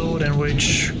fire build in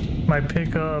which my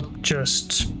pickup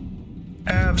just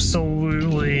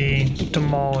absolutely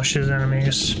demolishes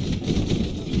enemies.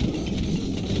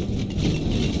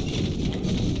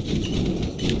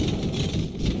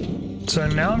 So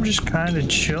now I'm just kind of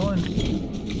chilling.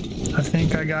 I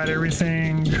think I got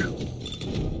everything.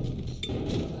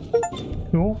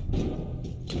 Cool.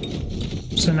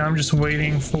 So now I'm just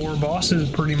waiting for bosses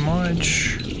pretty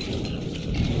much.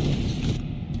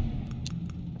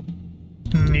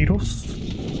 Needles.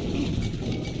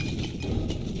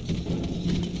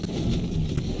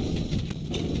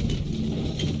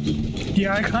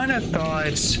 Yeah, I kind of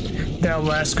thought that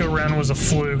last go round was a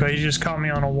fluke. He just caught me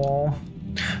on a wall.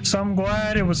 So I'm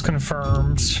glad it was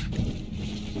confirmed.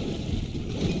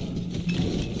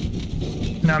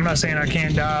 Now, I'm not saying I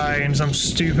can't die in some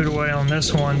stupid way on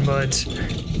this one, but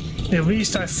at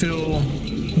least I feel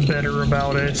better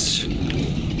about it.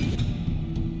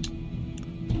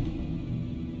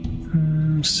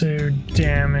 So,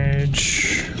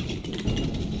 damage.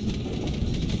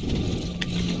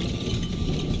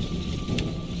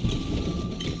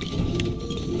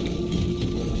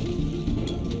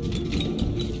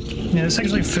 Yeah, this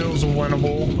actually feels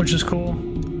winnable, which is cool.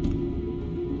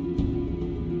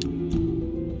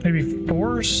 Maybe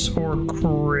force or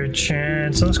crit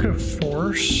chance. Let's go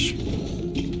force.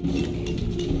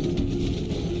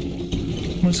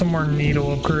 Want some more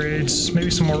needle upgrades.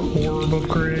 Maybe some more orb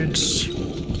upgrades.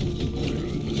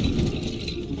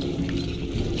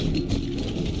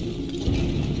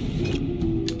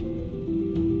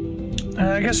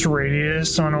 I guess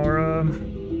radius on aura.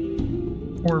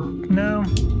 Or no,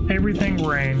 everything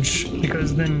range,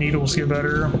 because then needles get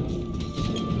better.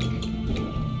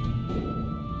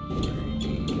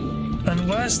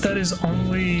 Unless that is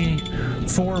only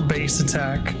for base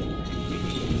attack.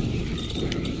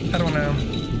 I don't know.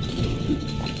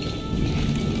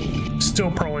 Still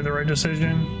probably the right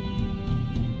decision.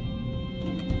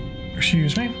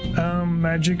 Excuse me.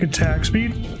 Magic attack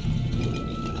speed.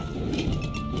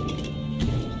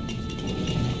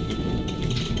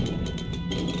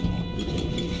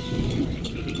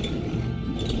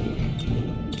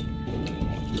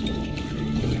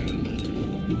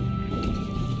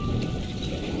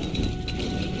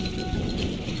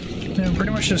 Yeah,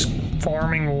 pretty much just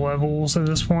farming levels at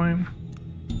this point.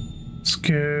 Let's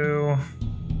go.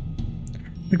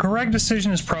 The correct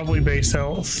decision is probably base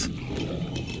health.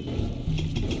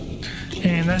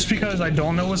 And that's because I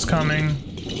don't know what's coming.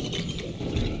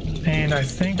 And I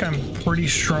think I'm pretty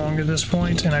strong at this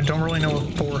point, and I don't really know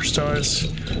what force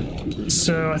does.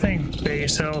 So I think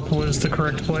base health was the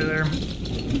correct play there.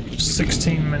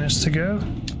 16 minutes to go.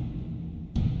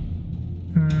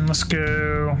 Let's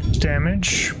go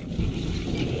damage.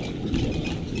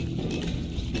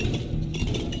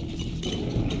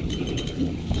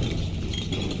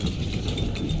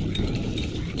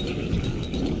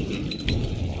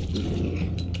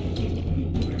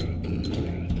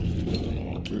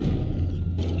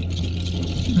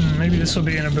 Maybe this will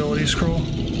be an ability scroll.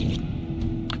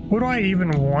 What do I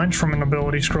even want from an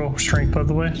ability scroll? Strength, by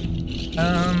the way.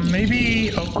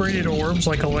 Maybe upgraded orbs,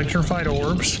 like electrified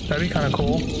orbs. That'd be kind of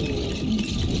cool.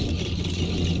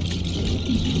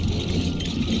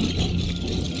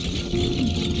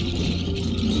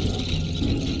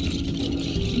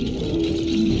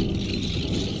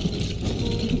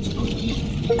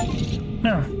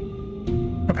 No.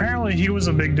 Apparently he was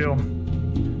a big deal.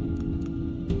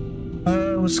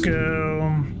 Let's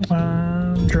go.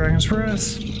 Dragon's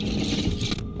Breath.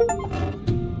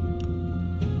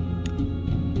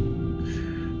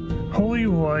 Holy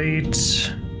Light.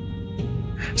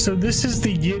 So this is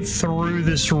the get through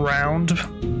this round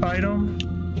item.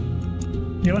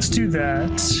 Yeah, let's do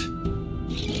that.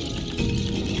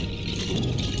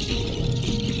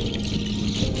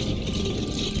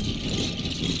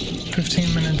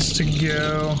 Minutes to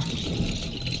go.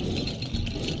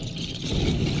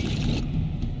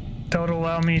 That would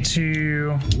allow me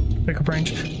to pick up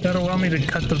range. That would allow me to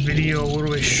cut the video a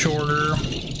little bit shorter,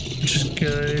 which is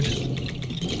good.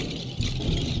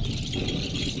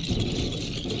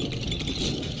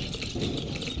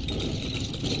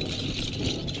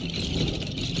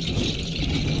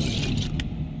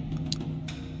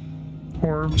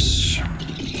 Orbs.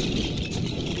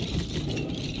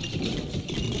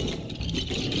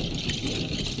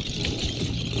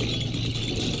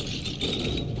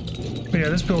 But yeah,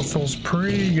 this build feels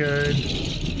pretty good.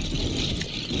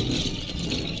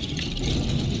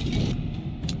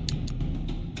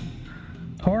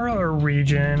 Aura or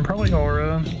regen? Probably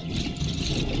aura.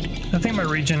 I think my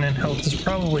regen and health is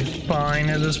probably fine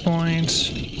at this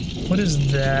point. What is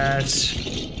that?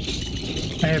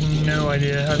 I have no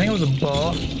idea. I think it was a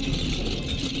buff.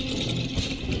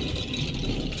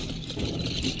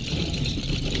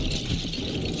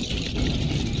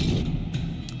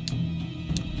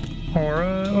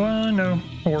 Aura? No.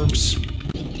 Orbs.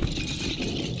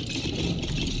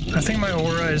 I think my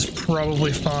aura is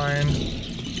probably fine.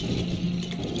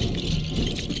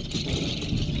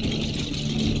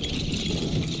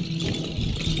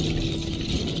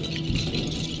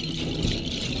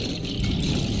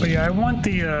 But yeah, I want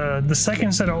the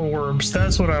second set of orbs.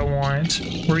 That's what I want.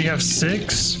 Where you have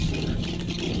 6.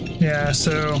 Yeah,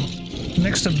 so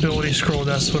next ability scroll,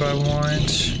 that's what I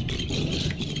want.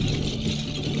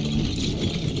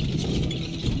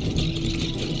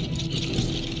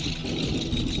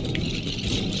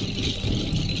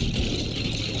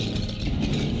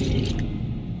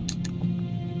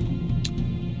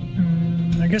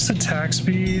 I guess attack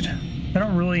speed. I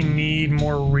don't really need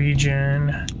more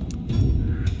regen.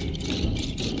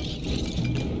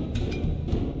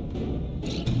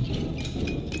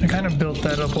 I kind of built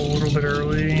that up a little bit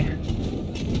early.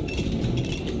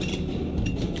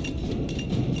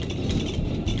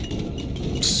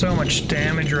 So much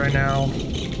damage right now.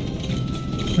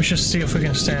 Let's just see if we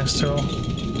can stand still.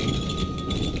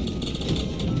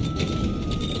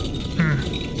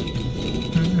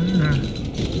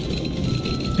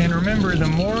 And remember, the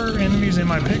more enemies in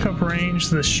my pickup range,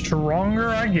 the stronger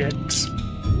I get.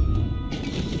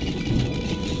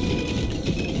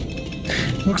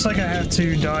 Looks like I have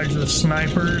to dodge the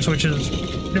snipers, which is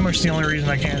pretty much the only reason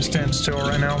I can't stand still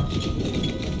right now.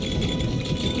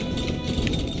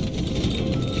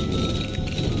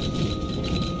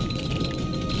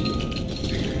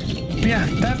 Yeah,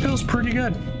 that feels pretty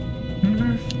good.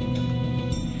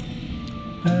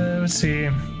 Let's see.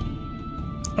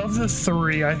 Of the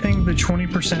 3, I think the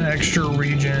 20% extra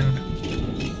regen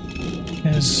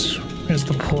is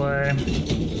the play.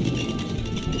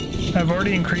 I've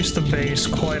already increased the base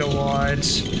quite a lot,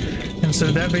 and so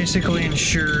that basically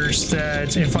ensures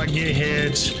that if I get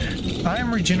hit,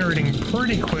 I'm regenerating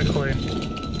pretty quickly.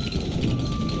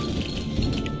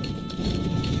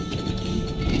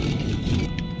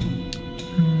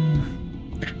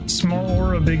 Small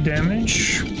aura, big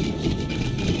damage.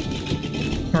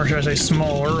 Or should I say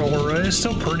smaller aura? It's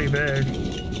still pretty big.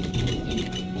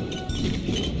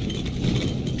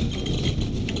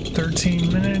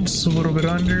 13 minutes, a little bit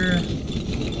under.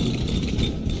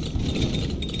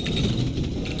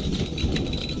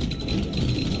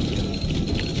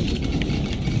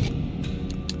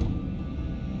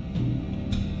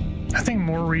 I think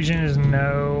more region is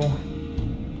no.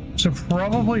 So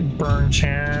probably burn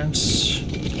chance.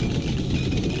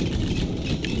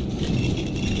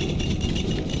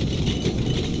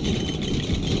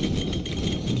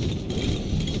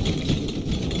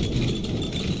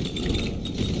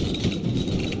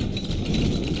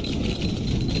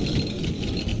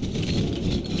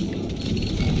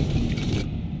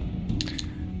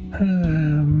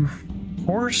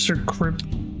 Horse or crit?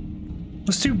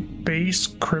 Let's do base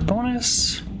crit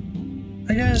bonus,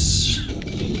 I guess.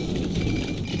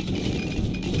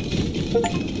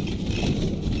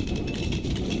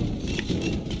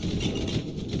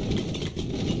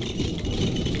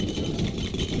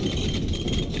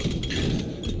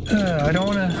 I don't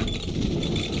want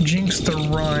to jinx the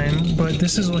run, but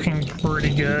this is looking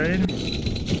pretty good.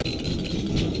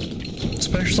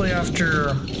 Especially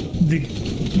after the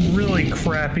really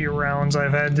crappy rounds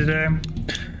I've had today.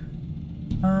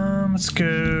 Let's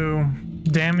go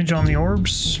damage on the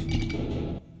orbs.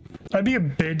 I'd be a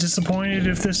bit disappointed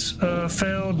if this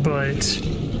failed, but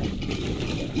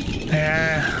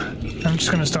I'm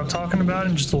just gonna stop talking about it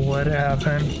and just let it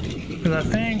happen. Because I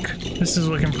think this is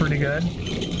looking pretty good.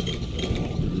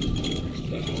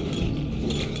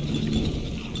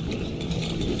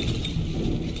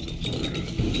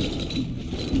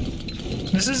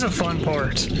 This is a fun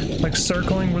part. Like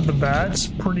circling with the bats,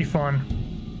 pretty fun.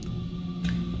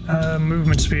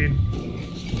 Movement speed.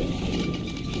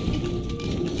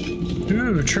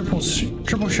 Ooh, triple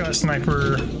shot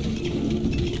sniper.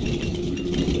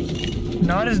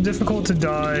 Not as difficult to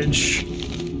dodge.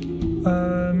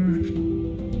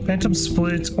 Phantom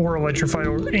split or electrified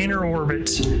or inner orbit.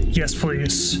 Yes,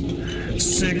 please.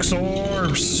 6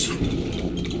 orbs.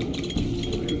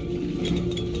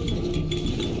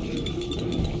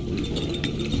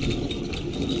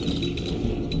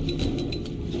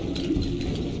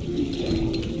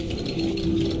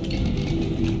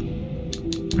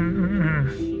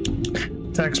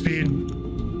 Attack speed.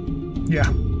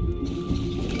 Yeah.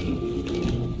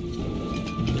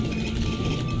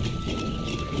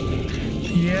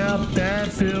 Yep, that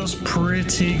feels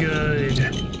pretty good.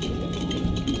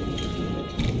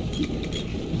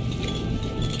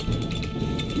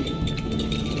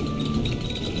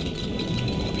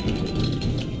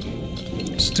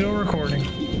 Still recording.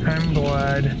 I'm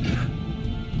glad.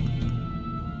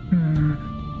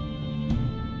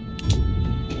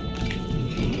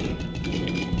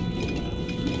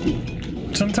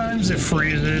 Sometimes it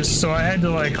freezes, so I had to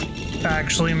like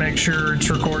actually make sure it's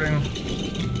recording.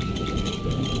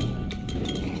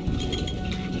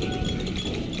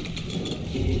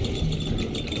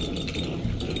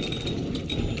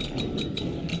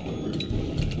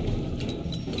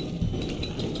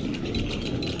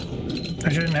 I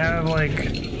shouldn't have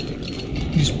like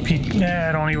these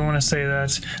I don't even want to say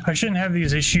that. I shouldn't have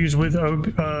these issues with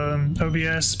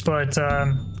OBS, but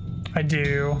I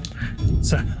do.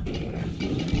 So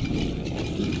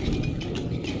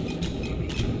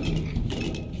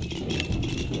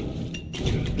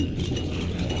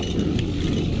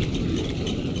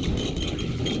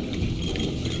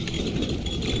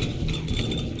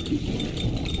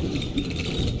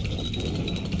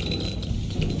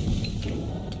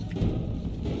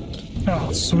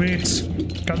oh, sweet.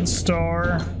 Got the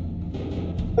star.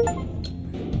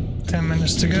 10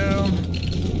 minutes to go.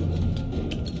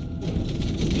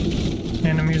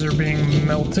 Enemies are being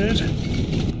melted.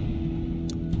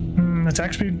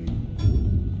 Attack speed.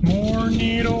 More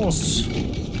needles.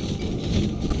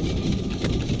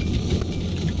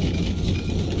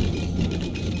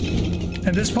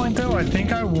 At this point, though, I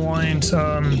think I want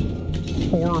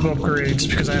orb upgrades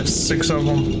because I have 6 of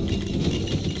them.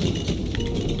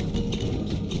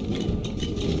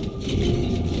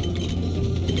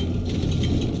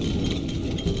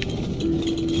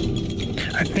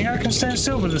 I think I can stand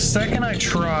still, but the second I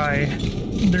try,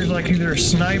 there's like either a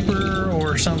sniper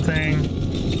or something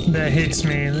that hits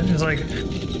me. It's like,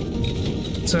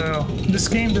 so this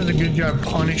game does a good job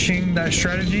punishing that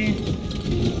strategy,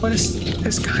 but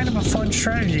it's kind of a fun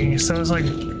strategy. So it's like,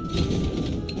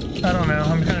 I don't know,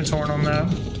 I'm kind of torn on that.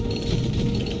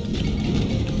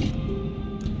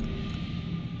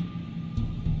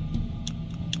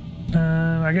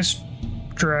 I guess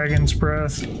Dragon's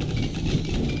Breath.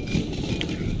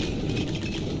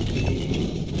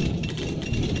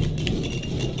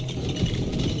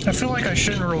 I feel like I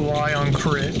shouldn't rely on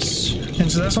crits, and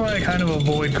so that's why I kind of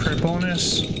avoid crit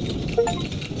bonus.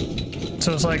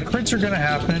 So it's like, crits are gonna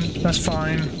happen, that's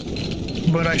fine,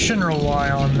 but I shouldn't rely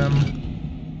on them.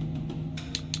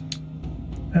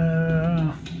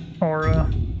 Aura.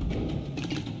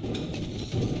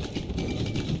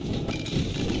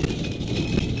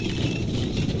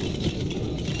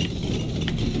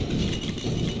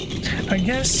 I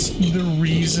guess the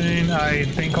reason I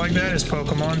think like that is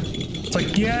Pokemon. It's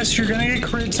like, yes, you're gonna get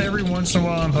crits every once in a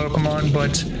while in Pokemon,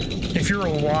 but if you're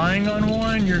relying on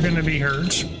one, you're gonna be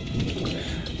hurt.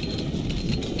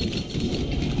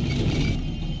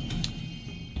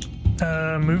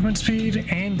 Movement speed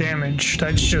and damage.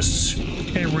 That's just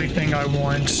everything I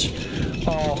want.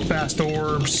 Oh, fast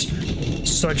orbs.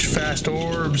 Such fast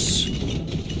orbs.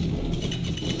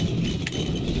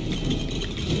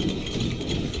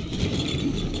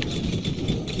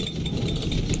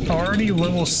 Already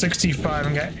level 65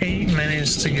 and got 8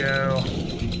 minutes to go.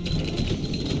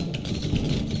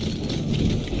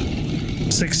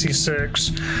 66.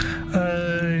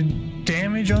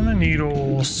 Damage on the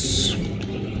needles.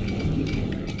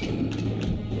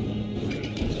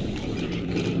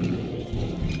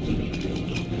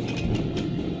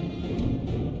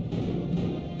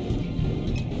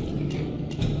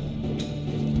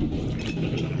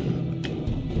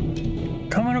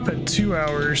 Coming up at 2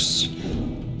 hours.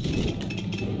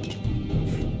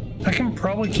 I can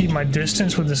probably keep my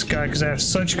distance with this guy because I have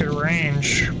such good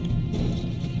range.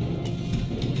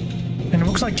 And it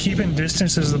looks like keeping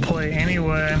distance is the play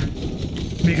anyway.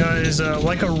 Because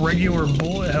like a regular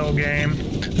bullet hell game,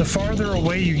 the farther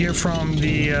away you get from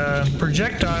the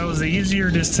projectiles, the easier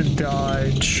it is to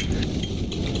dodge.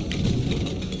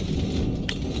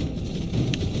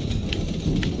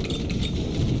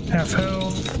 Half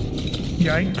health.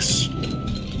 Yikes.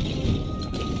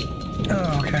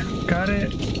 Oh, okay. Got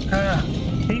it.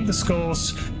 Hate the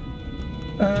skulls.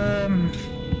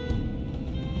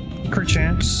 Crit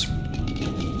chance.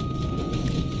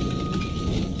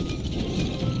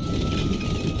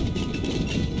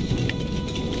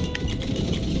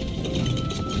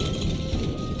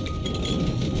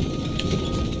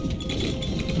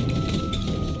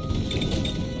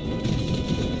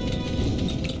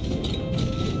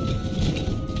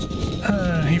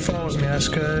 He follows me, that's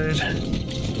good.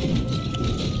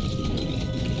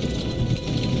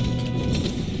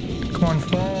 Come on,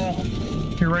 fall.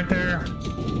 You're right there.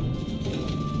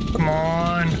 Come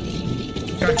on.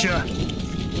 Gotcha.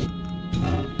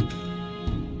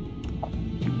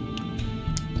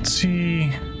 Let's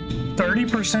see.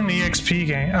 30% EXP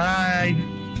gain.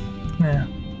 Yeah.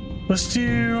 Let's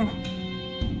do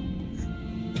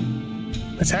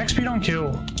attack speed on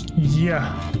kill.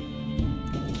 Yeah.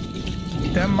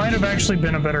 That might have actually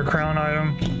been a better crown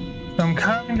item. I'm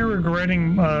kind of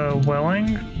regretting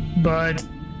welling, but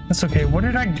that's okay. What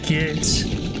did I get?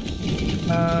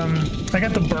 I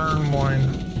got the burn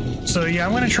one. So yeah,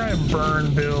 I'm gonna try a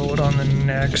burn build on the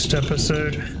next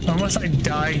episode. Unless I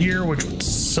die here, which would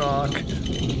suck.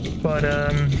 But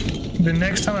the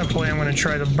next time I play, I'm gonna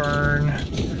try the burn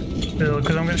build,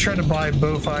 because I'm gonna try to buy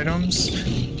both items.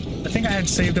 I think I had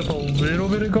saved up a little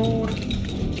bit of gold.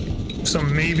 So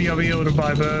maybe I'll be able to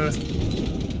buy both.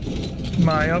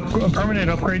 My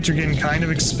permanent upgrades are getting kind of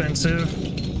expensive.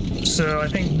 So I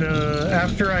think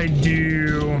after I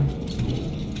do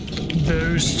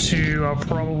those two, I'll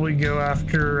probably go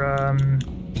after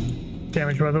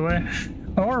damage, by the way.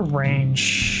 Or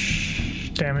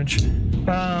range damage.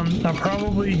 I'll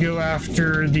probably go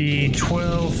after the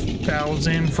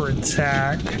 12,000 for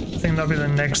attack. I think that'll be the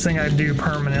next thing I do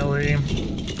permanently.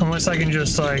 Unless I can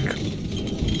just like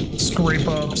scrape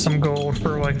up some gold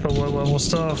for like the low level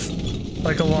stuff,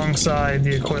 like alongside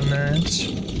the equipment.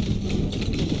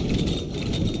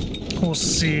 We'll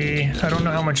see. I don't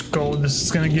know how much gold this is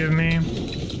gonna give me.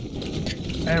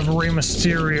 I have Rey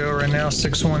Mysterio right now,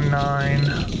 619.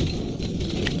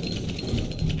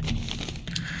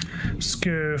 Let's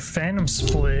go Phantom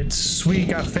Split. Sweet,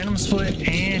 got Phantom Split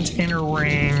and Inner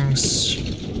Rings.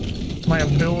 My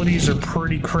abilities are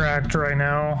pretty cracked right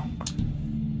now.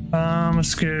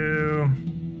 Let's go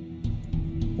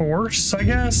horse, I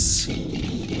guess.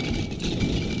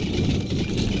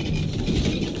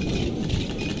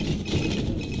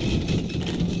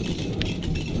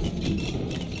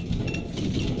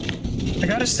 I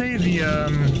gotta say the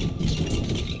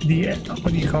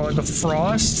what do you call it? The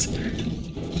frost.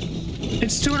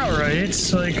 It's doing alright.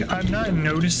 It's like I'm not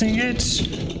noticing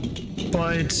it,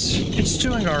 but it's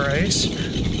doing alright.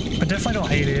 I definitely don't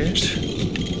hate it.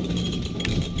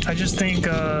 I just think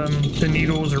the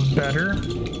needles are better.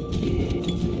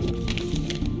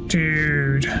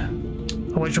 Dude.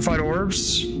 Electrified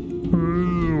orbs?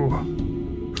 Ooh.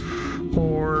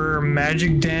 Or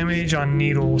magic damage on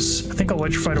needles. I think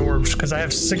electrified orbs, because I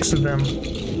have 6 of them.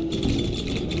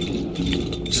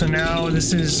 So now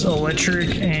this is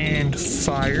electric and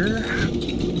fire.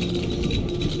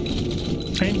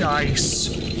 And ice.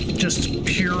 Just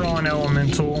pure on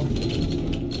elemental.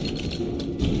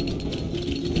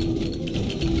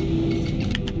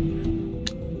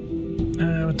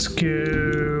 Let's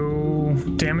go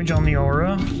damage on the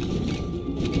aura.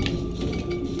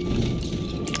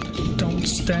 Don't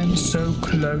stand so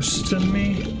close to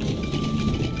me.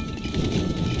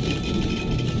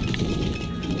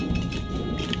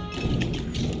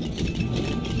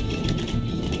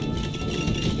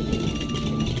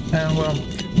 And well,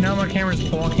 now my camera's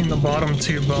blocking the bottom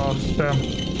 2 buffs, so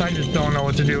I just don't know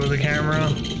what to do with the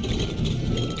camera.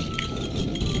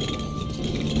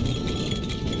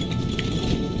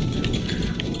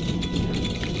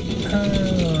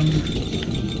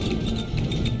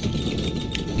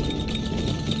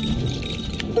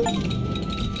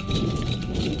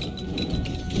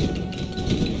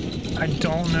 I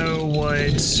don't know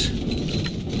what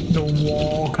the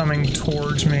wall coming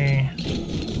towards me.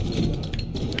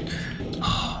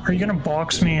 Are you gonna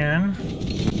box me in?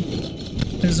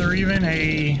 Is there even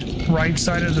a right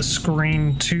side of the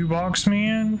screen to box me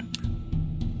in?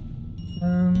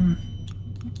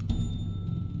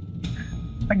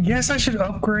 I guess I should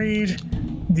upgrade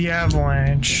the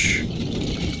avalanche.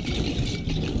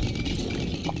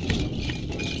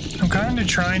 I'm kind of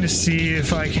trying to see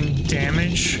if I can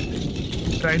damage,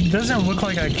 but it doesn't look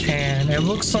like I can. It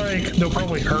looks like they'll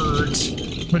probably hurt,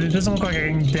 but it doesn't look like I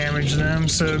can damage them,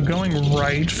 so going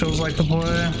right feels like the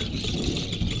play.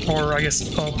 Or I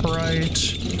guess upright.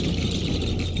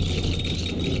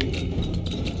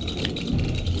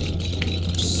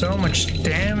 So much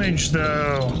damage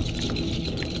though.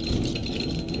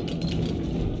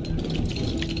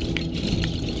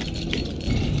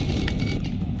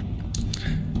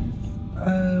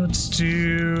 Let's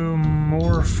do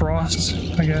more frost,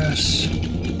 I guess.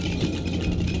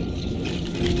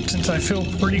 Since I feel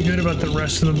pretty good about the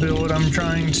rest of the build, I'm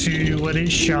trying to let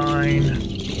it shine.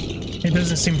 It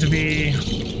doesn't seem to be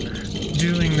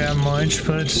doing that much,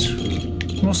 but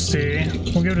we'll see.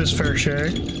 We'll give it its fair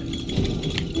shake.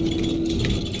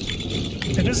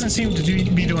 It doesn't seem to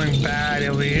be doing bad,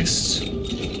 at least.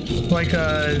 Like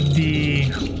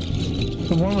the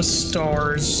one with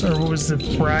stars, or what was the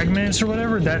fragments or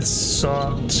whatever, that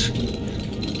sucked.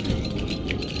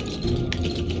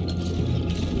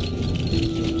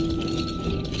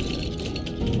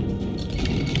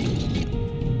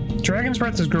 Dragon's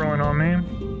Breath is growing on me.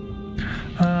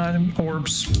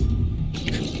 Orbs.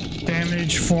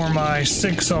 Damage for my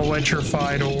 6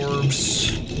 electrified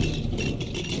orbs.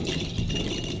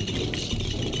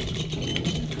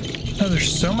 Oh,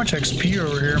 there's so much XP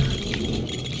over here.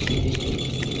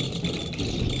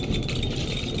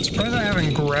 Surprised I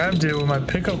haven't grabbed it with my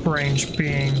pickup range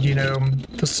being, you know,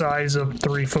 the size of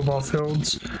 3 football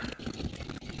fields.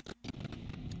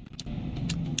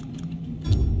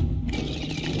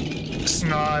 It's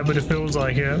not, but it feels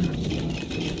like it.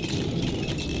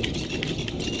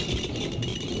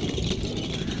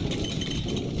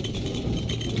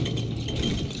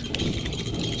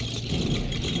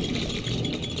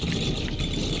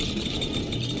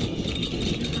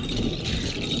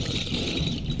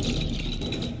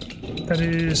 That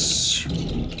is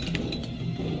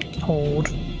hold.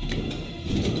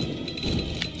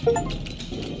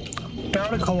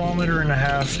 About 1.5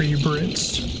 kilometers for you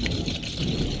Brits.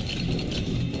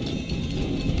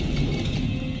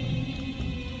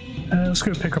 Let's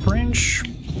go pick up range.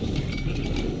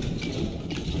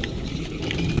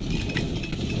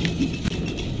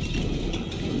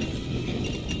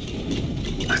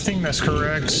 I think that's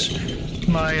correct.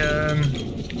 My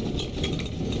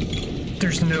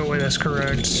there's no way that's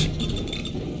correct.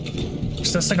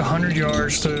 So that's like 100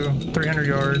 yards to 300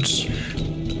 yards.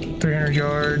 300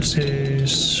 yards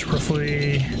is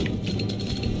roughly,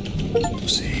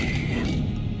 let's see,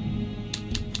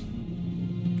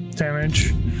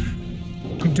 damage.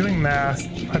 I'm doing math.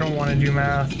 I don't want to do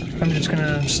math. I'm just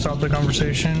gonna stop the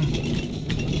conversation.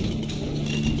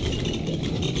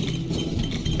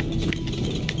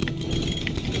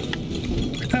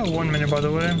 I have 1 minute, by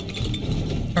the way.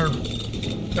 Or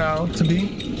about to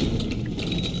be.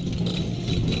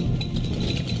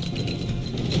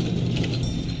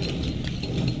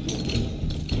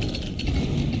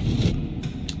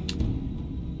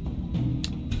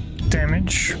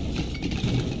 Damage.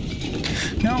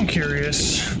 Now I'm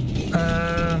curious.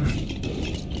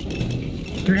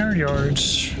 300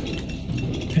 yards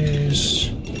is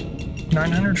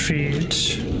 900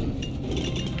 feet.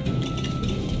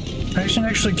 I should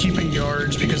actually keep it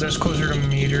yards because that's closer to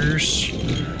meters.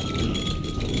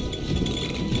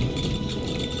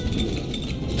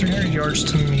 300 yards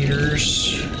to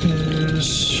meters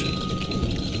is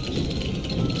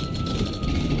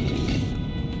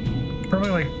probably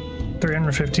like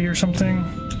 350 or something.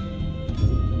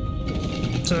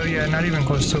 So yeah, not even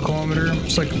close to a kilometer.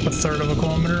 It's like a third of a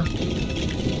kilometer.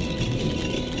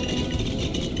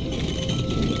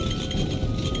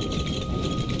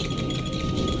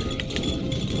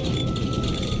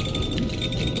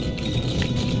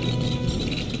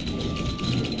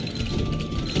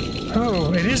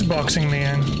 Oh, it is Boxing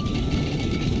Man.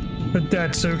 But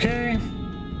that's okay,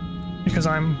 because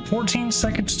I'm 14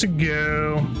 seconds to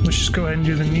go. Let's just go ahead and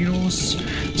do the needles,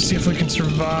 see if we can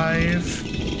survive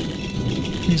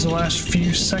these last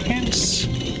few seconds.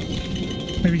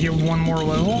 Maybe get one more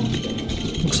level.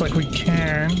 Looks like we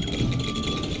can.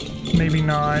 Maybe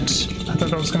not. I thought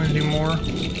that was going to do more.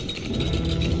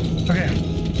 Okay.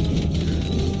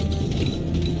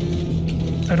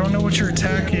 I don't know what your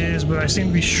attack is, but I seem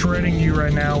to be shredding you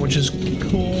right now, which is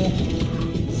cool.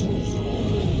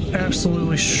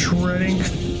 Absolutely shredding.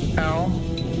 Ow.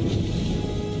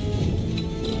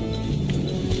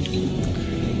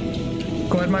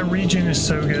 Glad my regen is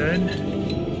so good.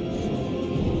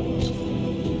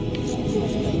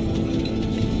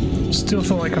 Still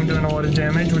feel like I'm doing a lot of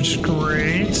damage, which is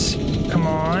great. Come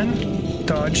on.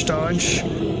 Dodge, dodge.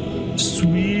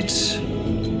 Sweet.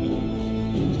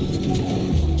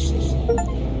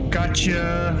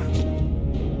 Gotcha.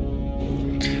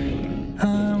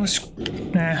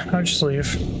 I'll just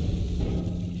leave.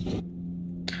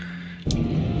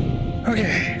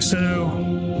 Okay,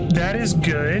 so that is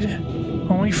good.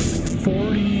 Only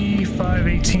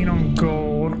 45.18 on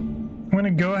gold. I'm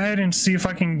gonna go ahead and see if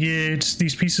I can get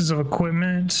these pieces of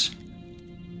equipment,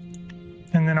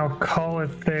 and then I'll call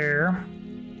it there.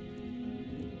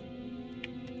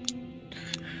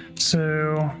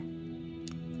 So,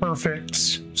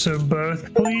 perfect. So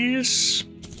both, please.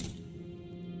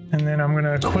 And then I'm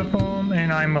gonna equip them,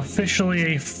 and I'm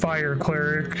officially a fire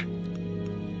cleric.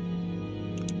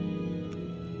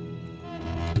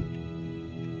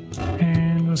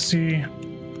 And let's see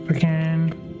if I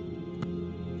can.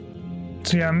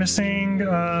 So yeah, I'm missing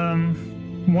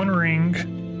one ring.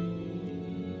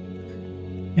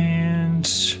 And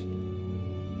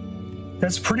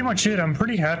that's pretty much it. I'm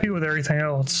pretty happy with everything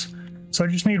else. So I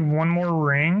just need one more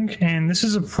ring, and this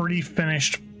is a pretty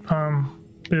finished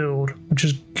build, which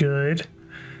is good.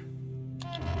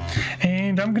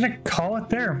 And I'm gonna call it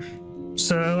there.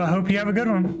 So I hope you have a good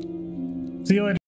one. See you later.